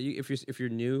if you're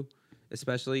new,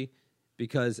 especially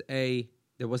because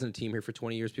there wasn't a team here for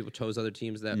 20 years. People chose other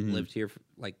teams that lived here,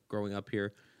 like growing up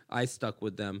here. I stuck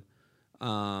with them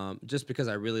just because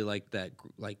I really liked that,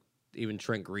 like even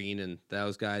Trent Green and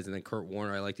those guys, and then Kurt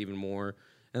Warner I liked even more.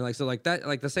 And like so, like that,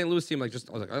 like the St. Louis team, like just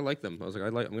I was like, I like them. I was like,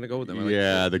 I'm gonna go with them.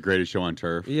 The greatest show on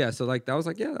turf. Yeah, so like that was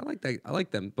like, yeah, I like that. I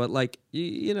like them, but like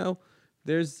you know,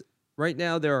 there's. Right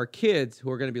now, there are kids who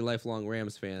are going to be lifelong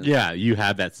Rams fans. Yeah, you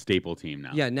have that staple team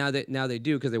now. Yeah, now they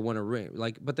do because they want to ring.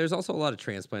 Like, but there's also a lot of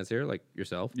transplants here, like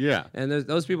yourself. Yeah, and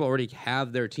those people already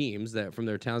have their teams that from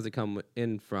their towns they come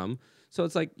in from. So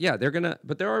it's like, yeah, they're gonna.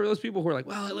 But there are those people who are like,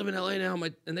 well, I live in LA now,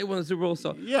 and they won the Super Bowl.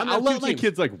 So yeah, I'll let my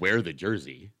kids like wear the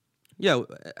jersey. Yeah,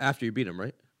 after you beat them,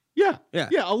 right? Yeah.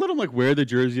 I'll let them like wear the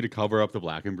jersey to cover up the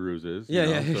black and bruises.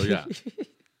 Yeah. So yeah.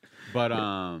 But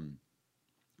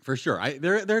for sure,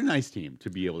 they're a nice team to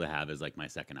be able to have as like my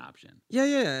second option.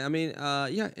 Yeah. I mean,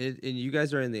 and you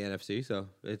guys are in the NFC, so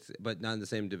but not in the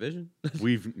same division.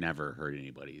 We've never hurt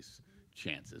anybody's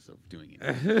chances of doing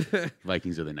it.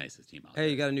 Vikings are the nicest team out there.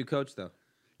 Hey, you got a new coach though.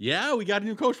 Yeah, we got a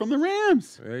new coach from the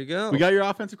Rams. There you go. We got your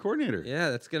offensive coordinator.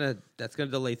 Yeah, that's gonna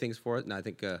delay things for it. And I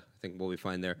think we'll be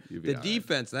fine there. The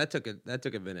defense that took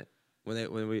a minute when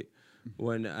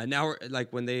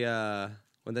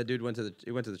that dude went to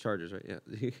the Chargers, right?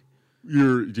 Yeah.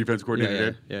 Your defense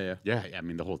coordinator did? Yeah. I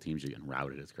mean, the whole team's getting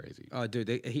routed. It's crazy. Oh, dude.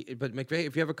 But McVay,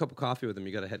 if you have a cup of coffee with him,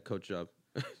 you got a head coach job.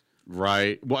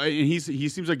 Right. Well, and he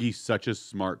seems like he's such a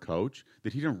smart coach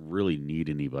that he doesn't really need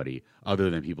anybody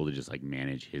other than people to just like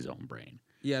manage his own brain.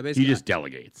 Yeah, basically. He just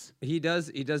delegates. He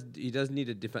does need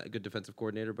a good defensive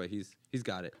coordinator, but he's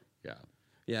got it. Yeah.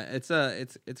 Yeah,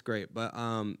 it's great, but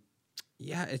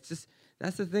yeah, it's just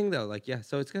that's the thing though. Like, yeah,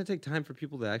 so it's gonna take time for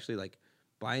people to actually like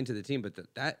buy into the team, but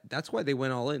that's why they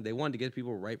went all in. They wanted to get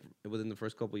people right within the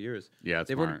first couple of years. Yeah,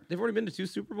 they've already been to 2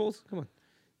 Super Bowls. Come on,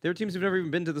 there are teams who've never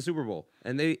even been to the Super Bowl,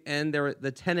 and they're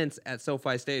the tenants at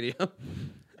SoFi Stadium.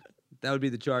 That would be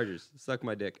the Chargers. Suck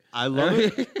my dick. I love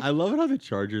it. I love it how the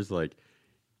Chargers like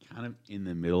kind of in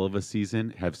the middle of a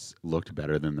season have looked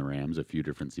better than the Rams a few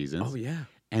different seasons. Oh yeah,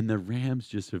 and the Rams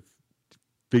just have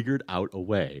figured out a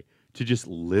way to just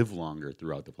live longer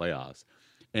throughout the playoffs.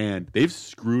 And they've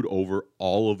screwed over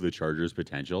all of the Chargers'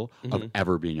 potential of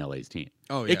ever being LA's team.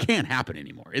 Oh, yeah. It can't happen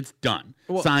anymore. It's done.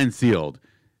 Well, signed, sealed.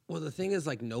 Well, the thing is,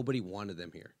 like, nobody wanted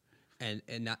them here.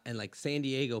 And like San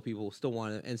Diego people still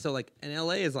want it. And so like and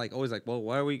LA is like always like, well,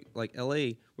 why are we like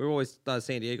LA? We always thought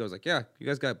San Diego was like, yeah, you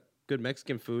guys got good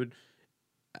Mexican food.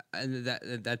 And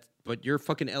that's but you're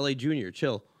fucking LA Junior,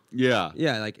 chill. Yeah.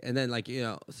 Yeah, and then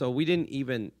so we didn't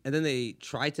even, and then they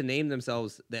tried to name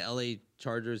themselves the LA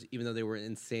Chargers, even though they were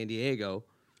in San Diego.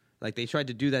 Like they tried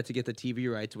to do that to get the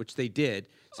TV rights, which they did.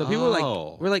 So people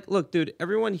we're like, look, dude,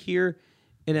 everyone here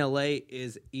in LA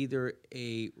is either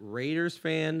a Raiders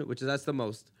fan, which is that's the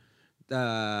most,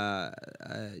 because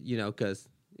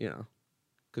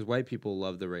white people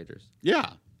love the Raiders.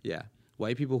 Yeah. Yeah,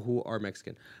 white people who are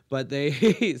Mexican, but they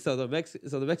so the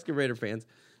Mexican Raider fans,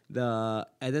 and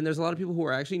then there's a lot of people who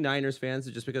are actually Niners fans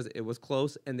just because it was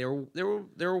close and they were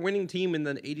a winning team in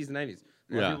the 80s and 90s.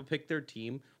 A lot of people picked their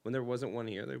team when there wasn't one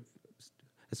here.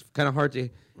 It's kind of hard to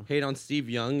hate on Steve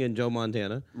Young and Joe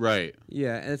Montana. Right.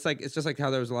 Yeah, and it's just like how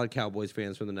there was a lot of Cowboys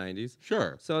fans from the 90s.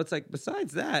 Sure. So it's like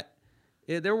besides that,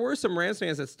 there were some Rams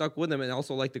fans that stuck with them and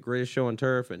also like the greatest show on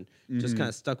turf and just kind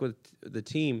of stuck with the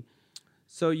team.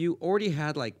 So you already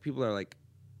had like people that are like,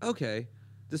 okay,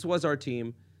 this was our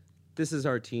team. This is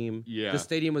our team. Yeah. The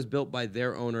stadium was built by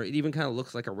their owner. It even kind of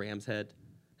looks like a Rams head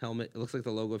helmet. It looks like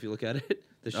the logo if you look at it.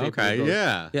 The shape. Okay,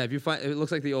 yeah. Yeah, if you find it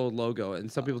looks like the old logo,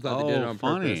 and some people thought they did it on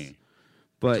purpose.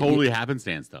 But totally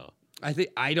happenstance though.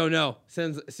 I don't know.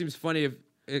 It seems funny if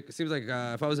it seems like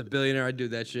if I was a billionaire, I'd do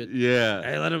that shit. Yeah.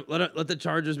 Hey, let the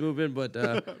Chargers move in, but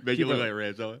make it look like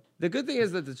Rams. The good thing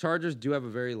is that the Chargers do have a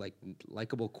very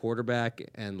likable quarterback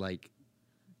and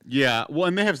Yeah, well,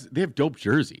 and they have dope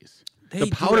jerseys. They the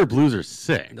do powder have- blues are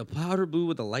sick. the powder blue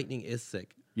with the lightning is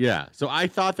sick. Yeah, so I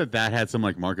thought that had some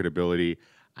marketability.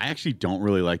 I actually don't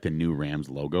really like the new Rams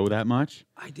logo that much.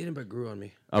 I didn't, but it grew on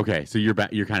me. Okay, so you're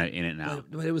back. You're kind of in it now.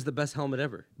 But it was the best helmet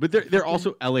ever. But they're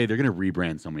also LA. They're gonna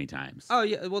rebrand so many times. Oh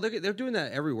yeah, well they're doing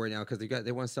that everywhere now because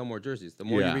they want to sell more jerseys. The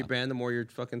more Yeah. you rebrand, the more your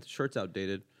fucking shirt's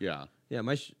outdated. Yeah. Yeah,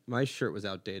 my shirt was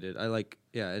outdated.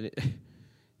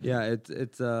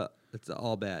 It's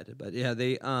all bad. But yeah,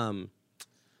 they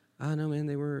I don't know, man.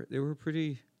 They were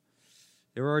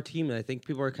our team, and I think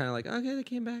people are kind of like, okay, they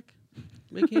came back.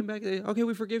 They came back. Okay,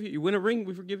 we forgive you. You win a ring,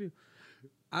 we forgive you.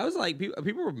 I was like,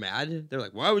 people were mad. They're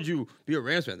like, why would you be a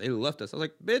Rams fan? They left us. I was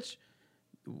like, bitch.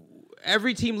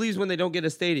 Every team leaves when they don't get a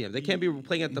stadium. They can't be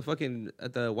playing at the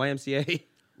YMCA.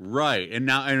 Right, and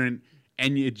now and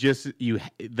you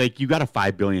got a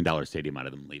 $5 billion stadium out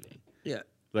of them leaving. Yeah.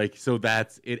 So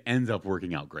it ends up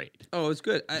working out great. Oh, it's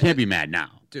good. You can't be mad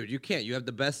now, dude. You can't. You have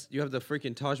the best. You have the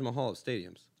freaking Taj Mahal of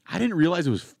stadiums. I didn't realize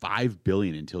it was $5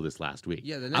 billion until this last week.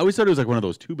 Yeah, I always thought it was like one of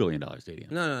those $2 billion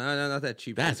stadiums. No, not that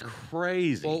cheap. That's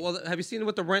crazy. Well, have you seen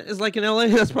what the rent is like in LA?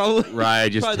 That's probably right.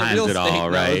 Just probably times it all,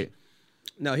 right?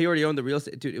 No, he already owned the real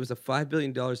estate, dude. It was a $5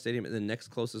 billion stadium, and the next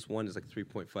closest one is like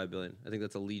 $3.5 billion. I think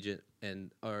that's Allegiant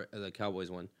or the Cowboys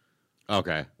one.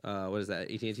 Okay. What is that?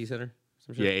 AT&T Center?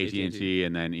 Yeah, AT&T,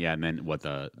 and then what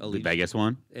the Vegas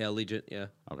one? Yeah, Allegiant. Yeah.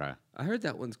 Okay. I heard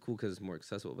that one's cool because it's more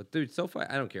accessible. But dude, SoFi,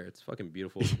 I don't care. It's fucking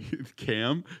beautiful.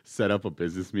 Cam set up a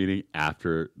business meeting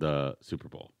after the Super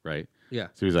Bowl, right? Yeah.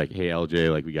 So he's like, "Hey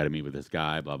LJ, we got to meet with this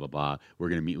guy. Blah blah blah. We're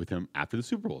gonna meet with him after the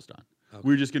Super Bowl's done. Okay.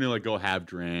 We're just gonna go have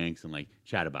drinks and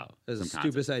chat about." That's the some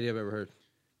stupidest idea I've ever heard.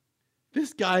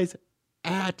 This guy's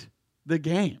at the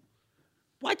game.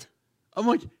 What? I'm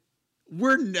like,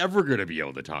 we're never gonna be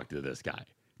able to talk to this guy.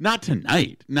 Not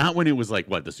tonight. Not when it was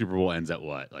the Super Bowl ends at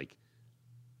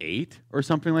 8 or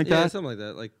something like that. Yeah, something like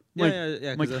that.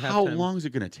 Yeah. How long is it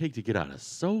going to take to get out of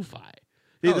SoFi?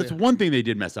 That's one thing they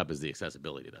did mess up is the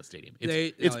accessibility of that stadium.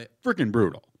 It's freaking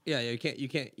brutal. Yeah, you can't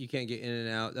get in and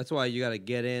out. That's why you got to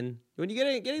get in. When you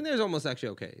getting there is almost actually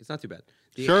okay. It's not too bad.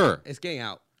 Sure, it's getting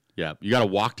out. Yeah, you got to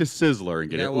walk to Sizzler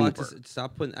and get an Uber.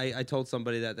 Stop putting. I told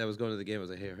somebody that was going to the game. I was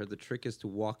like, hey, I heard the trick is to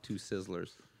walk to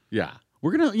Sizzlers. Yeah.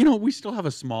 We're going to, we still have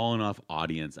a small enough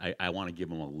audience. I want to give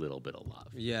them a little bit of love.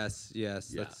 Yes. Yeah.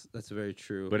 That's very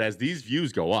true. But as these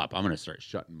views go up, I'm going to start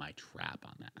shutting my trap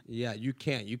on that. Yeah, you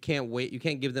can't. You can't wait. You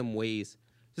can't give them Waze.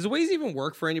 Does Waze even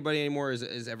work for anybody anymore? Or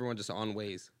is everyone just on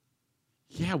Waze?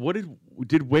 Yeah. What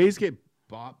did Waze get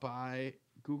bought by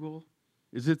Google?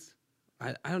 Is it?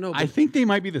 I don't know. I think they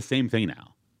might be the same thing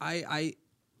now. I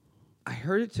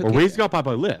heard it took. Or Waze got bought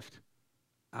by Lyft.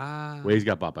 Ah. Waze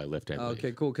got bought by Lyft, I believe.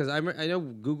 Okay, cool. Because I know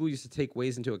Google used to take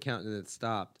Waze into account and then it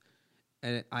stopped.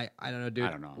 And I don't know, dude.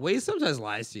 I don't know. Waze sometimes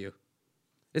lies to you.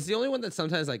 It's the only one that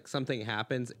sometimes something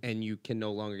happens and you can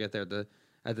no longer get there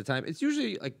at the time. It's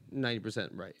usually 90%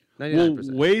 right. 99%.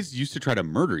 Well, Waze used to try to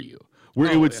murder you, where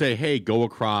it would say, "Hey, go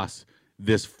across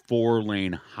this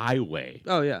 4-lane highway."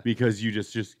 Oh yeah. Because you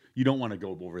you don't want to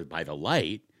go over by the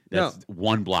light. That's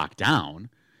 1 block down.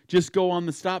 Just go on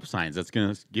the stop signs. That's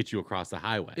going to get you across the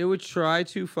highway. It would try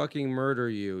to fucking murder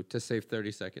you to save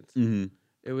 30 seconds. Mm-hmm.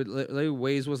 It would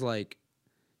Waze was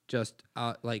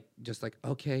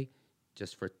okay,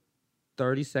 just for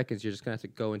 30 seconds you're just going to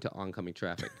have to go into oncoming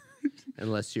traffic.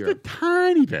 unless you're A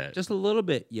tiny bit. just a little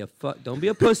bit. You don't be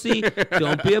a pussy.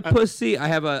 Don't be a pussy. I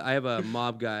have a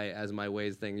mob guy as my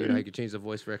Waze thing. You know, I could change the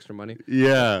voice for extra money.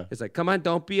 Yeah. It's like, come on,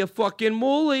 don't be a fucking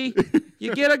mooly.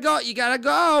 You gotta go. You gotta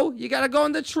go. You gotta go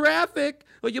in the traffic,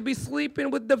 or you'll be sleeping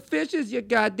with the fishes. You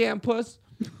goddamn puss.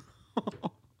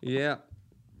 Yeah.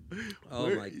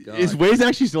 Oh my god. Is Waze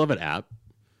actually still have an app?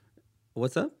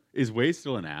 What's up? Is Waze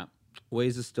still an app?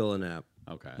 Waze is still an app.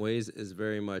 Okay. Waze is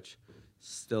very much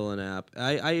still an app.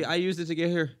 I used it to get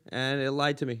here, and it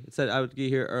lied to me. It said I would get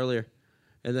here earlier,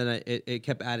 and then it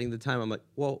kept adding the time. I'm like,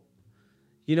 well,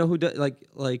 you know who does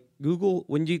like Google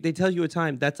when they tell you a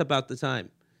time, that's about the time.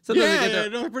 Sometimes they get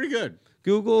that- no, they're pretty good.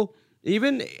 Google,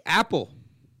 even Apple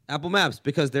Maps,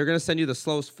 because they're gonna send you the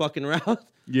slowest fucking route.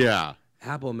 Yeah.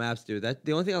 Apple Maps, dude. That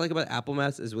the only thing I like about Apple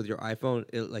Maps is with your iPhone,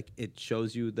 it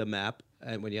shows you the map,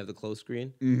 and when you have the close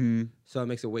screen, so it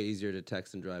makes it way easier to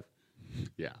text and drive.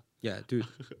 Yeah. Yeah, dude.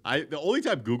 The only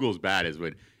time Google's bad is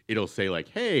when it'll say like,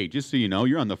 "Hey, just so you know,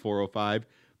 you're on the 405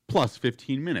 plus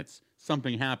 15 minutes.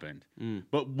 Something happened."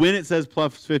 But when it says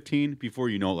plus 15, before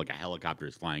you know, like a helicopter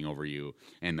is flying over you,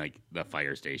 and like the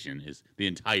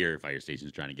entire fire station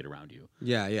is trying to get around you.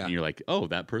 Yeah, yeah. And you're like, "Oh,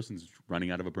 that person's running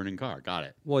out of a burning car." Got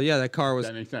it. Well, yeah,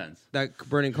 That makes sense. that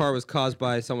burning car was caused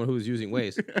by someone who was using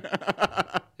Waze.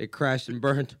 It crashed and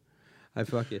burned. I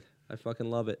fucking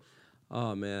love it.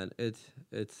 Oh man, it's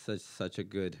such a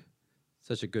good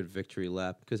victory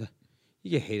lap, because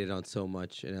you get hated on so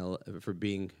much for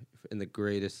being in the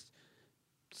greatest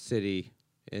city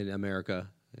in America,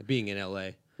 being in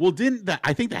LA. Well,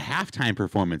 I think the halftime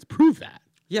performance proved that.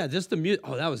 Yeah, just the music.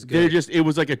 Oh, that was good. It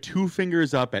was like a 2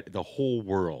 fingers up at the whole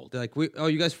world. They're like,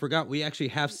 you guys forgot we actually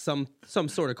have some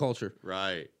sort of culture.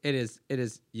 Right. It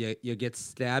is. You get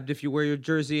stabbed if you wear your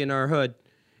jersey in our hood,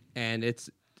 and it's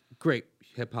great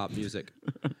hip hop music.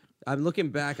 I'm looking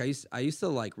back. I used to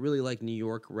like really like New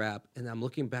York rap, and I'm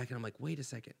looking back and I'm like, wait a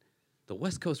second, the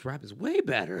West Coast rap is way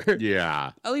better.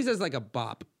 Yeah. At least as like a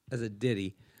bop, as a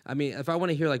ditty. I mean, if I want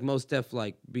to hear like Mos Def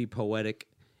like be poetic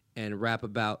and rap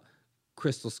about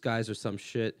crystal skies or some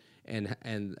shit,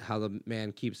 and how the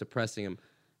man keeps oppressing him,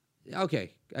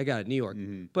 okay, I got it, New York.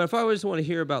 But if I just want to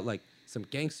hear about like some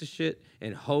gangster shit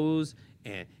and hoes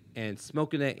and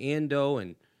smoking that ando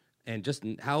and just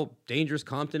how dangerous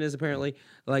Compton is, apparently,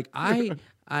 like you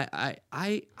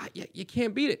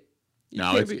can't beat it.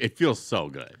 It feels so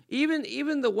good.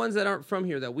 Even the ones that aren't from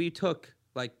here that we took,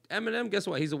 like Eminem, guess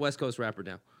what? He's a West Coast rapper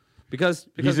now. Because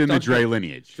He's in the Dre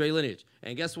lineage. Dre lineage.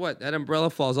 And guess what? That umbrella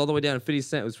falls all the way down to 50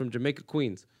 Cent, who's from Jamaica,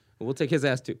 Queens. And we'll take his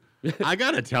ass too. I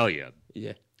gotta tell you,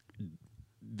 Yeah.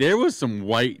 there was some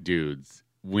white dudes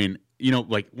when,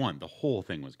 the whole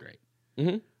thing was great.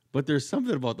 Mm-hmm. But there's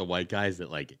something about the white guys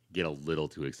that like get a little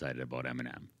too excited about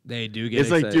Eminem. They do get It's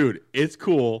excited. like, dude, it's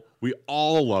cool. We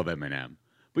all love Eminem.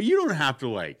 But you don't have to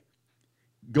like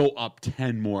go up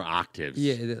 10 more octaves.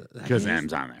 Yeah, because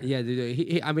M's on there. Yeah,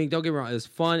 dude, I mean, don't get me wrong. It was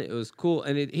fun. It was cool,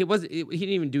 and he didn't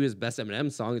even do his best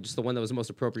Eminem song. Just the one that was most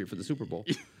appropriate for the Super Bowl.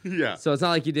 Yeah. So it's not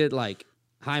like he did like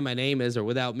 "Hi, My Name Is" or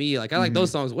 "Without Me." Like I like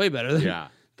those songs way better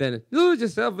than "Lose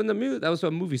Yourself in the Music." That was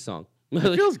a movie song.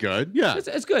 It feels good. Yeah.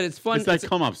 It's good. It's fun. It's that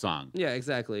come up song. Yeah,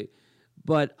 exactly.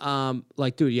 But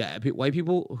like, dude, yeah, white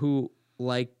people who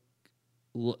like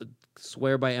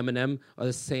swear by Eminem are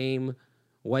the same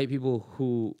white people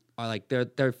who are like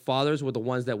their fathers were the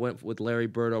ones that went with Larry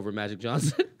Bird over Magic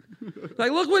Johnson.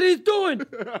 Like, look what he's doing.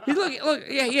 He's look,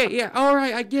 yeah. All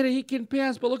right, I get it. He can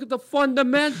pass, but look at the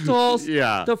fundamentals.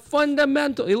 Yeah. The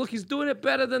fundamental. Hey, look, he's doing it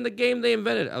better than the game they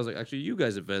invented. I was like, actually, you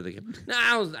guys invented the game.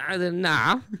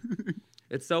 Nah.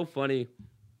 It's so funny.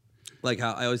 Like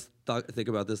how I always think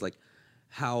about this, like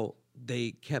how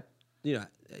they kept, you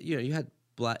had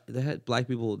black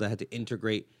people that had to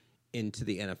integrate into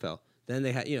the NFL. Then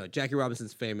they had, Jackie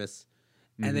Robinson's famous,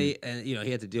 and he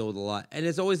had to deal with a lot. And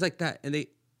it's always like that. And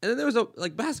then there was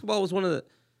basketball was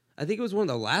I think it was one of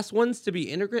the last ones to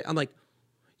be integrated. I'm like,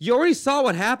 you already saw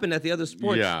what happened at the other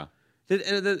sports. Yeah.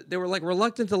 They were like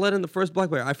reluctant to let in the first black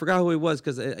player. I forgot who he was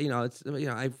because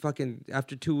I fucking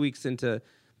after 2 weeks into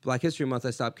Black History Month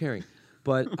I stopped caring.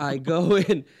 But I go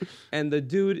in and the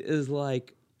dude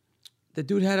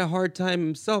had a hard time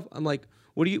himself. I'm like,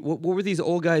 what were these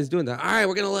old guys doing? All right,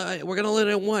 we're gonna let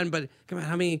in one, but come on,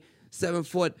 how many 7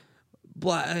 foot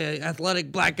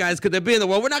athletic black guys could there be in the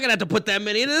world? We're not gonna have to put that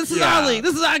many in. This is our league.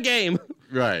 This is our game.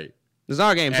 Right. This is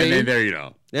our game. And then there you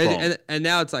go. And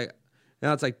now it's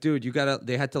like, dude,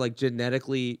 they had to like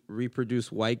genetically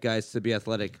reproduce white guys to be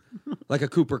athletic, like a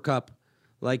Cooper Cup,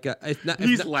 like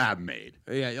he's lab made.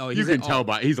 Yeah, you can tell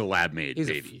by he's a lab made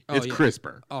baby. It's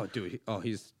CRISPR. Oh, dude,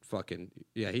 he's fucking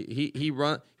yeah. He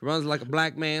runs like a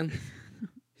black man.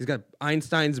 He's got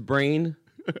Einstein's brain.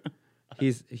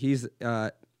 he's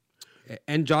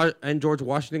and George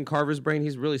Washington Carver's brain.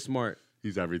 He's really smart.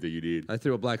 He's everything you need. I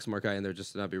threw a black smart guy in there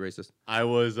just to not be racist. I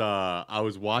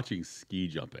was watching ski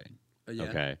jumping. Yeah.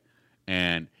 Okay.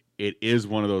 And it is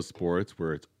one of those sports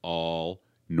where it's all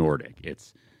Nordic.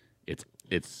 It's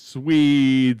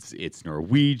Swedes, it's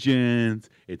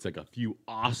Norwegians, it's like a few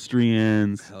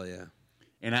Austrians. Hell yeah.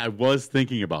 And I was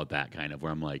thinking about that kind of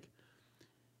where I'm like,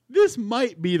 this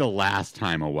might be the last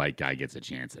time a white guy gets a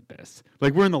chance at this.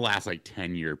 Like we're in the last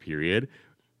 10-year period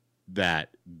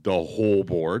that the whole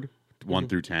board, 1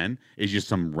 through 10, is just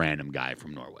some random guy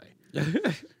from Norway.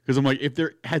 Because I'm like, if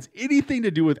there has anything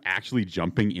to do with actually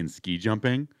jumping in ski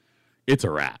jumping, it's a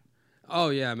wrap. Oh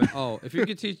yeah, man. Oh, if you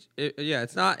could teach,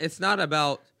 it's not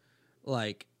about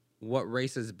like what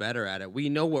race is better at it. We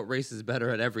know what race is better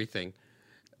at everything.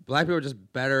 Black people are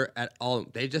just better at all.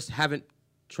 They just haven't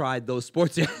tried those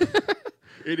sports yet.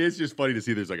 It is just funny to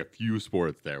see there's a few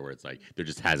sports there where it's like there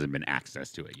just hasn't been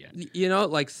access to it yet. You know,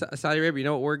 like Saudi Arabia. You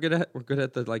know what we're good at? We're good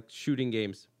at the shooting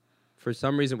games. For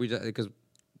some reason, because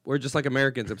we're just like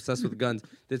Americans, obsessed with guns.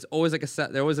 There's always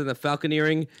there was in the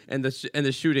falconeering and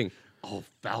the shooting. Oh,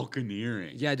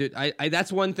 falconeering. Yeah, dude. I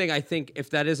that's one thing I think if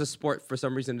that is a sport for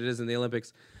some reason it is in the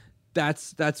Olympics.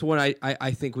 That's when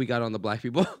I think we got on the black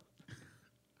people.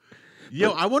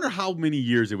 Yo, I wonder how many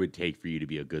years it would take for you to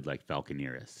be a good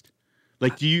falconerist.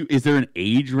 Is there an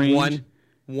age range?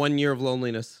 1 year of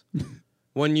loneliness.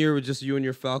 1 year with just you and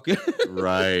your falcon.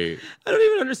 Right. I don't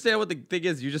even understand what the thing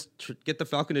is. You just get the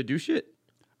falcon to do shit.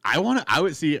 I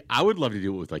would love to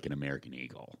do it with an American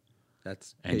eagle.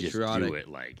 That's and patriotic. just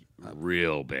do it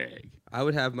real big. I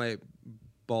would have my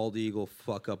bald eagle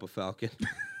fuck up a falcon.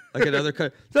 Another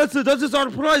cut. That's our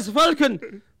prize,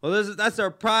 falcon. Well, that's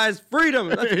our prize, freedom.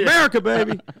 That's America,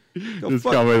 baby. Just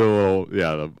come with a little,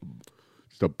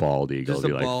 just a bald eagle.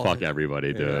 Just a fuck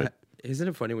everybody, dude. Isn't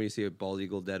it funny when you see a bald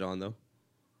eagle dead on though?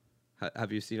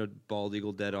 Have you seen a bald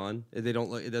eagle dead on? They don't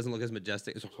look. It doesn't look as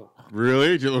majestic.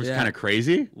 Really? It looks kind of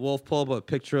crazy. Wolf, pull up a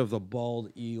picture of the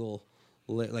bald eagle.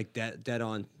 Dead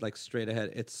on, straight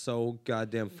ahead. It's so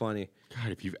goddamn funny.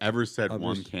 God, if you've ever said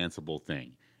one cancelable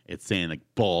thing, it's saying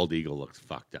bald eagle looks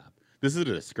fucked up. This is a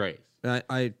disgrace.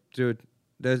 Dude,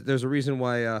 there's a reason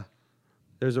why.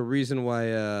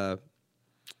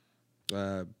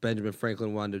 Benjamin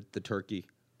Franklin wanted the turkey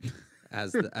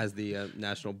as the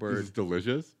national bird. This is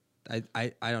delicious.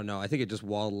 I don't know. I think it just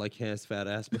walled like his fat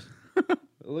ass. But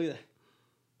look at that.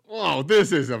 Oh,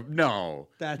 this is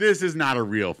this is not a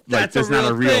real. That's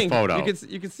not a real thing. photo.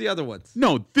 You can see other ones.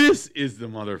 No, this is the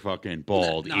motherfucking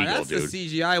bald eagle, that's dude. That's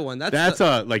the CGI one. That's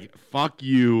fuck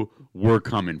you. We're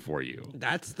coming for you.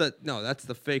 That's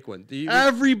the fake one.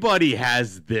 Everybody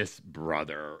has this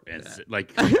brother, and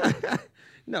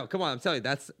No, come on. I'm telling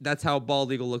you, that's how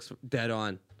bald eagle looks dead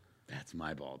on. That's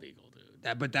my bald eagle,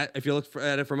 dude. But if you look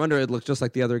at it from under, it looks just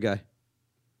like the other guy.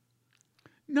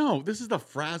 No, this is the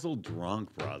frazzled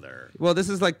drunk brother. Well, this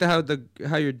is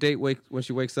how your date when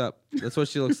she wakes up. That's what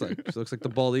she looks like. She looks like the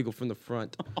bald eagle from the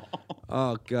front.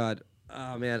 Oh God.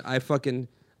 Oh man,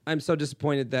 I'm so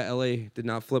disappointed that LA did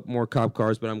not flip more cop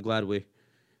cars, but I'm glad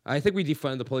I think we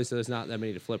defunded the police, so there's not that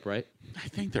many to flip, right? I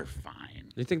think they're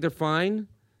fine. You think they're fine?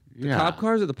 The Yeah. cop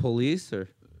cars or the police or?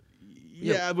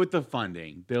 Yeah, with the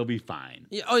funding, they'll be fine.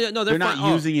 Yeah. Oh yeah. No, They're fine.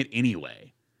 not using it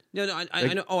anyway. No.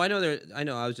 I know. Oh, I know. I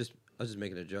know. I was just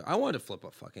making a joke. I wanted to flip a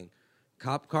fucking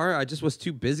cop car. I just was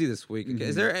too busy this week. Okay.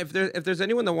 Is there if there's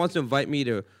anyone that wants to invite me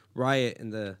to riot in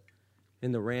the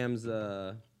Rams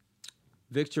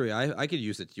victory, I could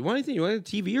use it. You want anything? You want a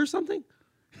TV or something?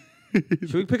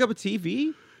 Should we pick up a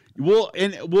TV? Well,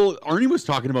 Arnie was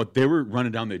talking about they were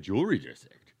running down the jewelry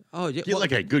district. Oh yeah.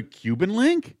 Get a good Cuban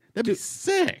link. That'd be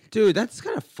sick, dude. That's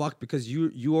kind of fucked because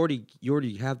you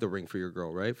already have the ring for your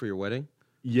girl, right? For your wedding.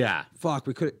 Yeah. Fuck.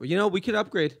 We could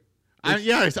upgrade. I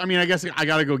guess I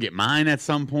gotta go get mine at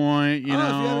some point. You know,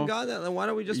 if you haven't gotten that, then why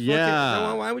don't we just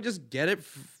why don't we just get it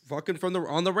fucking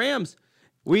on the Rams?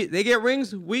 They get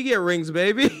rings, we get rings,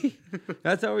 baby.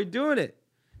 That's how we're doing it.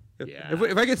 Yeah.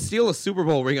 If I could steal a Super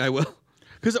Bowl ring, I will.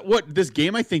 Because this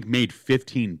game I think made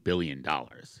 $15 billion.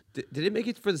 Did it make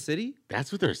it for the city?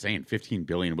 That's what they're saying. $15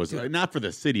 billion was not for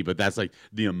the city, but that's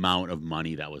the amount of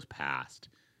money that was passed.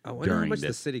 I wonder how much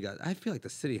the city got. I feel like the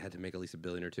city had to make at least $1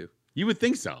 billion or $2 billion. You would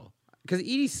think so. Because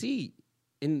EDC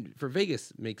for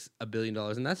Vegas makes $1 billion,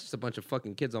 and that's just a bunch of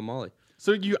fucking kids on Molly.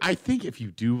 So I think if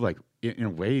you do in a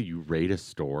way you raid a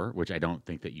store, which I don't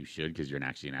think that you should because you're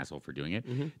actually an asshole for doing it,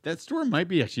 that store might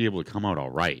be actually able to come out all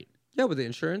right. Yeah, with the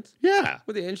insurance. Yeah,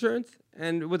 with the insurance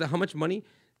and with how much money.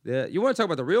 You want to talk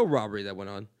about the real robbery that went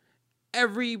on?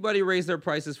 Everybody raised their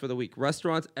prices for the week.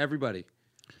 Restaurants, everybody.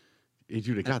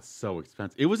 Dude, it got so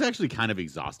expensive. It was actually kind of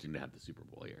exhausting to have the Super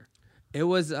Bowl here. It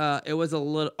was a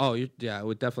little. Oh, yeah,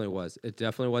 it definitely was. It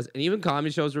definitely was. And even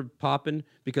comedy shows were popping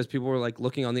because people were like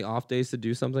looking on the off days to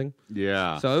do something.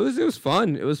 Yeah. So it was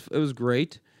fun. It was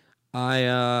great.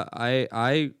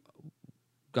 I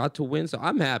got to win, so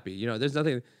I'm happy. You know, there's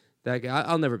nothing that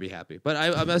I'll never be happy, but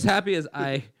I'm as happy as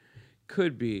I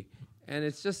could be, and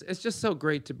it's just so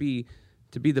great to be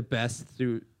the best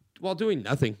through while doing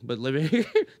nothing but living.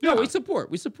 No, Yeah. we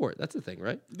support. That's the thing,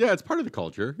 right? Yeah, it's part of the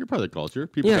culture. You're part of the culture.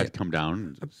 People Yeah. guys come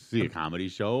down and see a comedy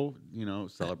show,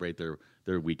 celebrate their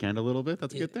weekend a little bit.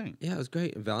 That's a good thing. Yeah, it was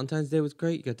great. And Valentine's Day was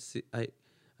great. You got to see I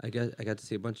got to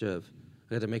see I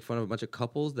got to make fun of a bunch of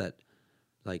couples that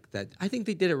like that. I think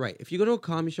they did it right. If you go to a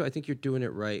comedy show, I think you're doing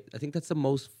it right. I think that's the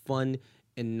most fun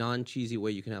and non-cheesy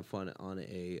way you can have fun on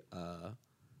a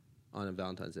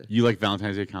Valentine's Day. You like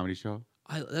Valentine's Day comedy show?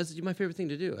 That's my favorite thing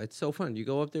to do. It's so fun. You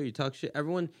go up there, you talk shit.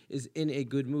 Everyone is in a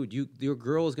good mood. Your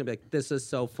girl is gonna be like, "This is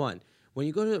so fun." When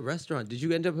you go to a restaurant, did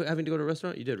you end up having to go to a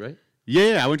restaurant? You did, right?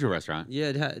 Yeah, I went to a restaurant.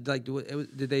 Yeah,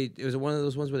 it was one of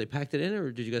those ones where they packed it in,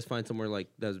 or did you guys find somewhere like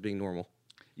that was being normal?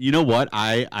 You know what?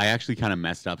 I actually kind of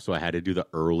messed up, so I had to do the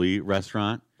early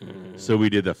restaurant. So we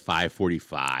did the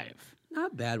 5:45.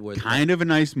 Not bad. Kind of a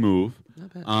nice move.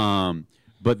 Not bad.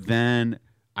 But then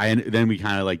we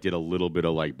kind of like did a little bit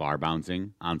of like bar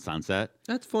bouncing on Sunset.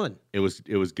 That's fun. It was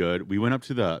good. We went up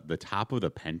to the top of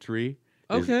the Pentry.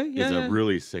 Okay, yeah, It's yeah. a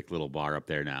really sick little bar up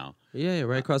there now. Yeah,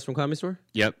 right across from Comedy Store.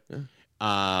 Yep.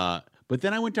 Yeah. But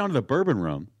then I went down to the Bourbon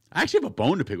Room. I actually have a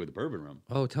bone to pick with the Bourbon Room.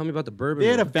 Oh, tell me about the bourbon. They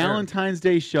had a room. Valentine's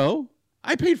Day show.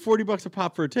 I paid $40 a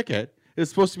pop for a ticket. It was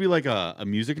supposed to be like a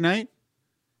music night.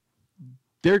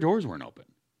 Their doors weren't open.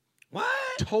 What?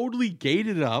 Totally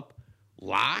gated it up,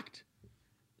 locked.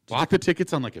 Bought the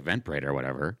tickets on like Eventbrite or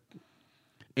whatever.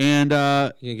 And You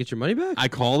gonna get your money back? I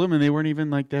called them and they weren't even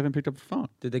like, they haven't picked up the phone.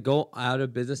 Did they go out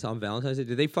of business on Valentine's Day?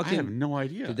 Did they I have no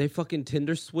idea. Did they fucking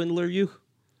Tinder swindler you?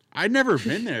 I'd never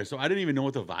been there, so I didn't even know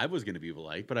what the vibe was going to be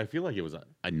like. But I feel like it was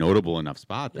a notable enough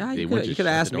spot. That Yeah, they you wouldn't could just have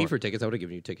shut asked the me door. for tickets. I would have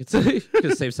given you tickets. Could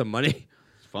have saved some money.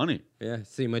 It's funny. Yeah,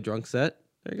 see my drunk set.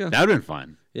 There you go. That would have been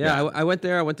fun. Yeah, I went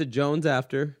there. I went to Jones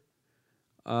after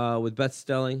with Beth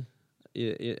Stelling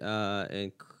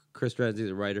and Chris Dresdy's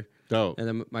a writer. Dope. And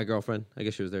then my girlfriend. I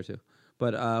guess she was there too.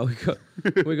 But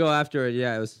we go after it.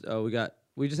 Yeah, it was.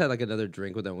 We just had like another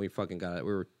drink with them. We fucking got it.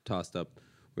 We were tossed up.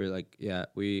 We were like, yeah,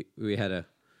 we had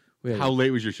How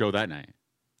late was your show that night?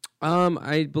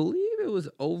 I believe it was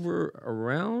over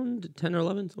around 10 or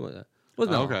 11, something like that.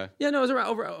 Wasn't that long. Okay. Yeah, no, it was around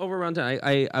over around 10.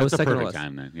 I That's was the second to perfect last.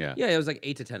 time then. Yeah. Yeah, it was like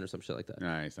 8 to 10 or some shit like that.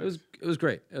 Nice. It was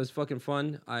great. It was fucking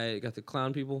fun. I got to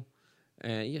clown people,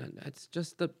 and yeah, it's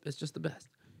just the best.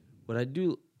 What I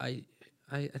do, I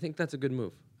think that's a good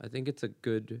move. I think it's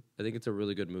a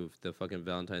really good move. The fucking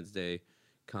Valentine's Day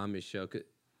comedy show.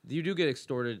 You do get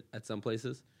extorted at some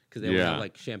places because they always have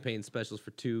like champagne specials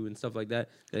for $2 and stuff like that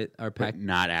are packed. But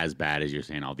not as bad as you're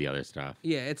saying all the other stuff.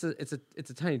 Yeah, it's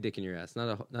a tiny dick in your ass, not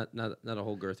a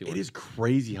whole girthy one. It is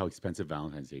crazy how expensive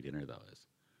Valentine's Day dinner though is.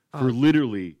 For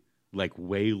literally like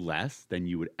way less than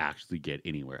you would actually get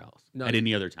anywhere else at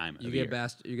any other time. You get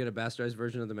a bastardized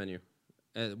version of the menu,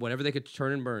 whatever they could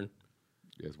turn and burn.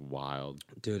 It's wild.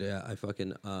 Dude, yeah, I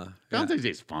fucking Valentine's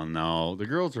Day's fun though. The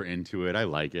girls are into it. I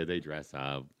like it. They dress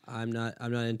up. I'm not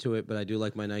into it, but I do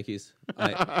like my Nikes.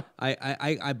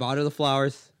 I bought her the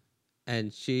flowers,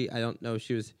 and she kind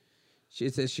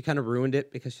of ruined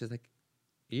it because she's like,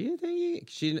 you think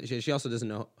she also doesn't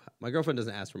know. My girlfriend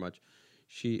doesn't ask for much.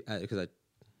 She was like,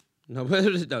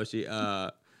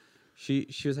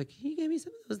 can you give me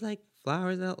some of those like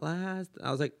flowers that last? I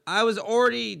was like, I was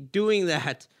already doing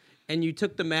that. And you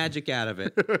took the magic out of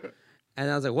it.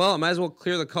 And I was like, well, I might as well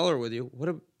clear the color with you. What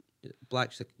a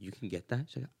black. She's like, you can get that?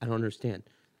 She's like, I don't understand.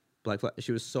 Black.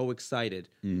 She was so excited.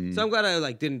 Mm-hmm. So I'm glad I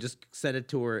like didn't just send it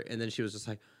to her. And then she was just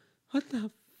like, what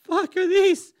the fuck are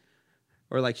these?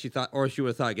 Or like she would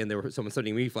have thought again, they were someone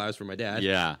sending me flowers for my dad.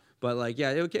 Yeah. But like,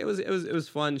 yeah, it was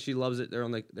fun. She loves it. They're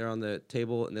on the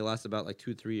table and they last about like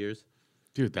 2-3 years.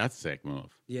 Dude, that's a sick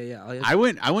move. Yeah. I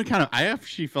went kind of. I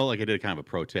actually felt like I did kind of a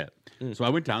pro tip. So I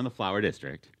went down the flower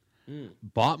district,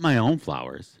 bought my own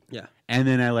flowers, and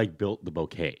then I like built the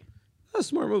bouquet. That's a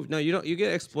smart move. No, you don't. You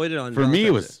get exploited on. For me,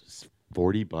 it Valentine's Day.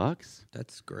 was $40.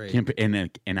 That's great.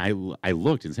 And I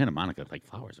looked in Santa Monica, like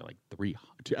flowers are like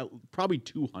 $300, probably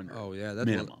 $200. Oh yeah, that's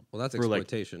minimum. That's for, like,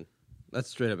 exploitation. That's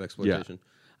straight up exploitation.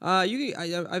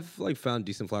 I've like found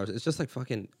decent flowers. It's just like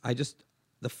fucking.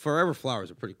 The forever flowers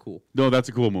are pretty cool. No, that's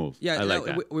a cool move. Yeah, I like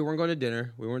that. We weren't going to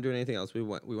dinner. We weren't doing anything else. We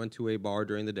went to a bar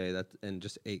during the day and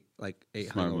just ate Smart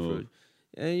hangover move. food.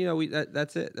 And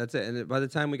that's it. That's it. And by the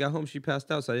time we got home, she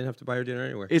passed out, so I didn't have to buy her dinner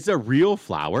anywhere. It's a real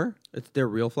flower. They're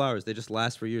real flowers. They just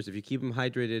last for years. If you keep them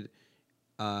hydrated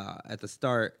at the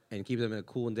start and keep them in a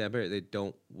cool and damp area, they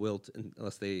don't wilt as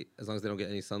long as they don't get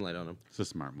any sunlight on them. It's a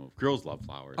smart move. Girls love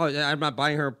flowers. Oh yeah, I'm not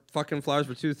buying her fucking flowers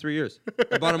for 2-3 years.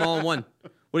 I bought them all in one.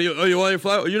 What do you? Oh, you want your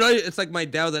flowers? It's like my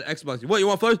dad with that Xbox. What, you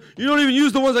want flowers? You don't even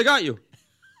use the ones I got you.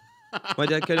 My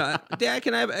dad, can I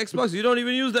have an Xbox? You don't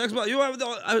even use the Xbox. You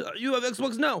have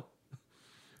Xbox now.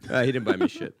 He didn't buy me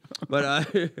shit.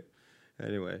 But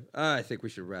anyway, I think we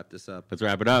should wrap this up. Let's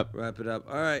wrap it up. Wrap it up.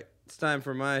 All right, it's time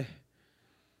for my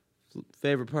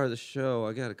favorite part of the show.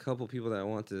 I got a couple people that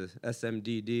want to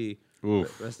SMDD.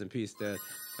 Oof. Rest in peace, Dad.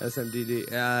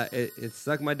 SMDD. It's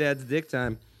suck my dad's dick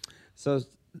time. So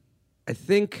I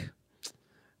think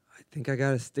I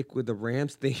gotta stick with the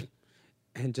Rams theme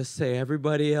and just say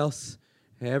everybody else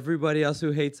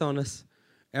who hates on us,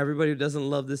 everybody who doesn't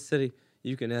love this city,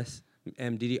 you can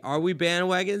SMDD. Are we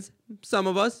bandwagons? Some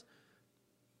of us.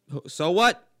 So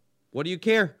what? What do you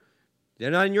care? They're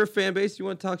not in your fan base. You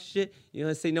want to talk shit? You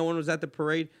want to say no one was at the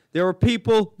parade? There were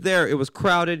people there. It was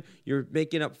crowded. You're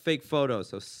making up fake photos.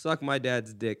 So suck my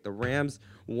dad's dick. The Rams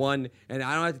won, and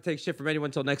I don't have to take shit from anyone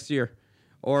until next year,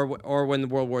 or when the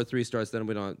World War III starts. Then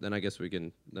we don't. Then I guess we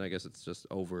can. Then I guess it's just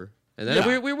over. And then if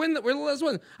we win. We're the last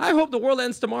one. I hope the world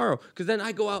ends tomorrow, because then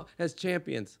I go out as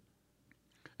champions.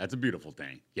 That's a beautiful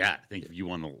thing. Yeah, I think if you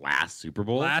won the last Super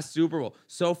Bowl.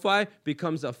 SoFi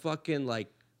becomes a fucking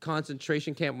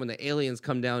concentration camp when the aliens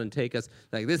come down and take us.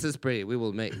 This is pretty. We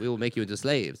will make you into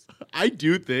slaves. I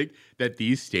do think that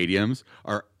these stadiums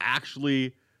are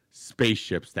actually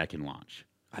spaceships that can launch.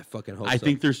 I fucking hope I so.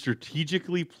 think they're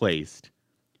strategically placed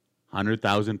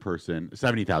 100,000 person,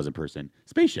 70,000 person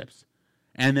spaceships.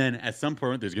 And then at some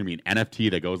point, there's going to be an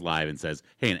NFT that goes live and says,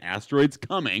 hey, an asteroid's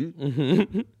coming.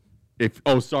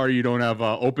 Mm-hmm. Sorry, you don't have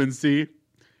OpenSea.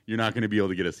 You're not going to be able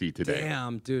to get a seat today.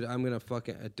 Damn, dude, I'm going to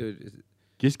fucking...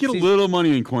 Just get a little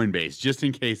money in Coinbase, just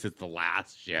in case it's the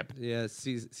last ship. Yeah,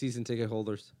 season ticket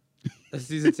holders.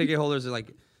 Season ticket holders are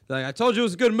like, I told you it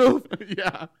was a good move.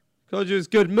 Yeah. Told you it was a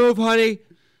good move, honey.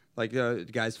 The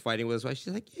guy's fighting with his wife.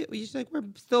 She's like, we're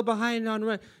still behind on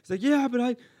rent. He's like, yeah,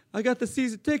 but I got the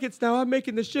season tickets now. I'm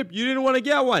making the ship. You didn't want to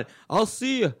get one. I'll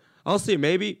see you.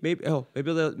 Maybe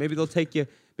they'll take you.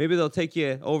 Maybe they'll take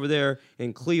you over there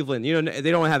in Cleveland.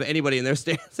 They don't have anybody in their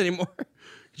stands anymore.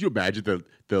 Could you imagine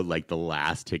the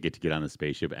last ticket to get on the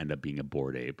spaceship end up being a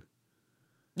Bored Ape?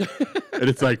 And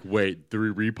it's like, wait,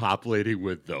 they're repopulating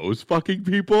with those fucking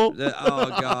people?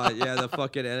 Oh god, yeah, the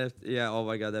fucking NFT. Yeah, oh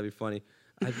my god, that'd be funny.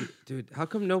 Dude, how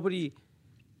come nobody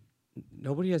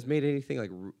has made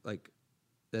anything like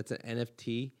that's an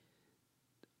NFT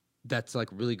that's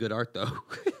really good art though?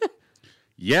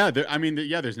 Yeah,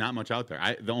 there's not much out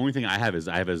there. The only thing I have is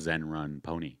a Zen Run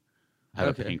pony. I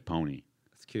have a pink pony.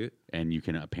 That's cute. And you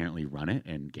can apparently run it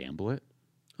and gamble it.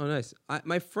 Oh, nice.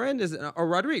 My friend is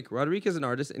Roderick. Roderick is an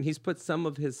artist, and he's put some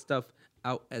of his stuff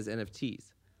out as NFTs.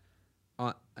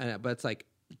 But it's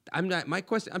I'm not. My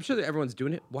question. I'm sure that everyone's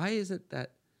doing it. Why isn't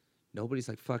that nobody's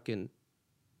fucking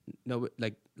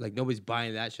nobody's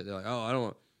buying that shit? They're like, oh, I don't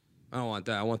want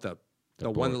that. I want the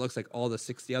one that looks like all the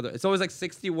 60 other. It's always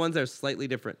 60 ones that are slightly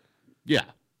different. Yeah.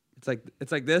 It's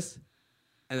like this,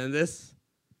 and then this,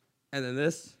 and then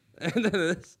this, and then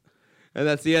this, and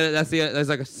that's the end. There's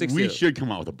a 60. We should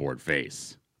come out with a bored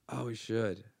face. Oh, we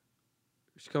should.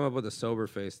 We should come up with a sober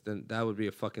face. Then that would be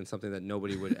a fucking something that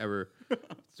nobody would ever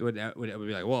would be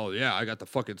like. Well, yeah, I got the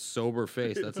fucking sober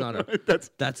face. That's not a.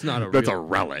 that's not a. That's a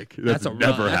relic. That's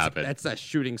never happened. That's a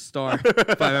shooting star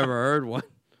if I've ever heard one.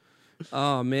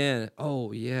 Oh man.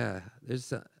 Oh yeah.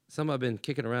 There's some I've been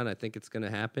kicking around. I think it's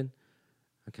gonna happen.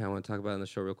 I kind of want to talk about it on the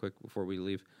show real quick before we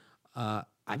leave.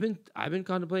 I've been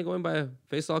contemplating going by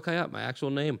Faysal Kayat, my actual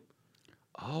name.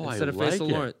 Oh, instead of like Faysal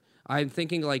it. Lawrence. I'm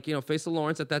thinking Faysal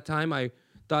Lawrence at that time. I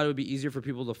thought it would be easier for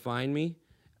people to find me.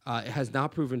 It has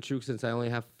not proven true since I only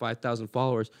have 5,000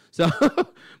 followers. So,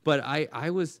 but I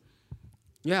was,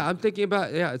 I'm thinking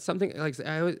about it's something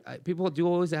people do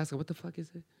always ask, what the fuck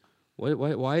is it?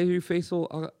 Why are you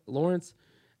Faysal Lawrence?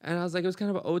 And I was like, it was kind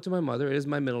of an ode to my mother. It is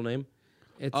my middle name.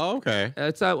 Okay.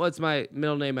 It's my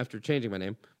middle name after changing my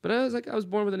name. But I was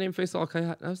born with the name Faysal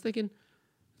Kayat. And I was thinking,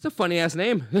 it's a funny ass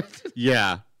name.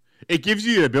 Yeah. It gives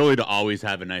you the ability to always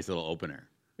have a nice little opener.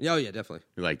 Oh yeah, definitely.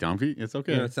 You're like, Donkey, it's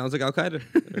okay. Yeah, it sounds like Al Qaeda.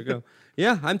 There you go.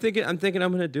 Yeah, I'm thinking I'm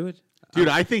gonna do it. Dude,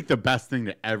 I think the best thing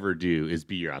to ever do is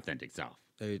be your authentic self.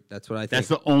 Dude, that's what I think. That's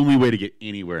the only way to get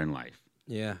anywhere in life.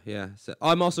 Yeah. So,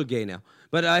 I'm also gay now,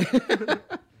 but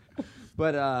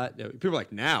people are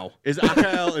like now. Is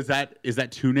Akael is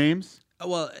that two names?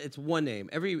 Well, it's one name.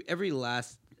 Every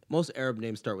last most Arab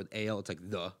names start with AL. It's like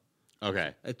the.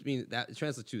 Okay. I mean that it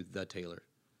translates to the Taylor.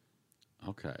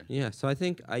 Okay. Yeah, so I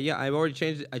think I've already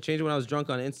changed it. I changed it when I was drunk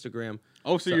on Instagram.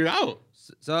 Oh, so you're out.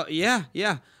 So yeah.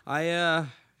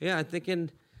 I'm thinking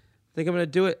I'm gonna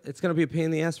do it. It's gonna be a pain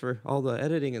in the ass for all the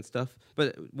editing and stuff.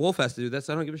 But Wolf has to do that,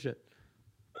 so I don't give a shit.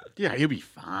 Yeah, you'll be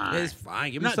fine. It's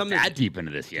fine. Give I'm me not something. that deep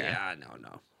into this yet. Yeah,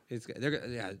 no.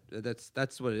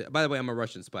 That's what it is. By the way, I'm a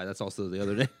Russian spy. That's also the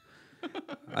other day.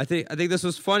 I think this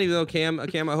was funny though, Cam.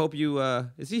 Cam, I hope you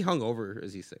is he hungover or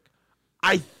is he sick?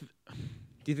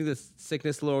 Do you think the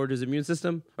sickness lowered his immune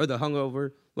system? Or the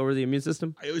hungover lowered the immune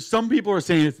system? Some people are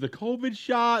saying it's the COVID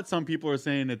shot. Some people are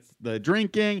saying it's the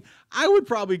drinking. I would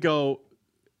probably go,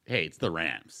 hey, it's the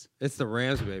Rams. It's the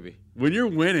Rams, baby. When you're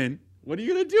winning, what are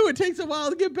you going to do? It takes a while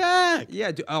to get back.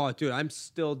 Yeah, dude. Oh, dude, I'm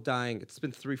still dying. It's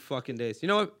been 3 fucking days. You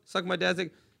know what? Suck my dad's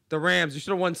dick. The Rams. You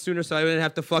should have won sooner so I didn't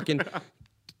have to fucking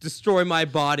destroy my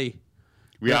body.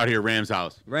 We out here, Rams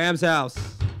house. Rams house.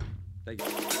 Thank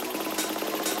you.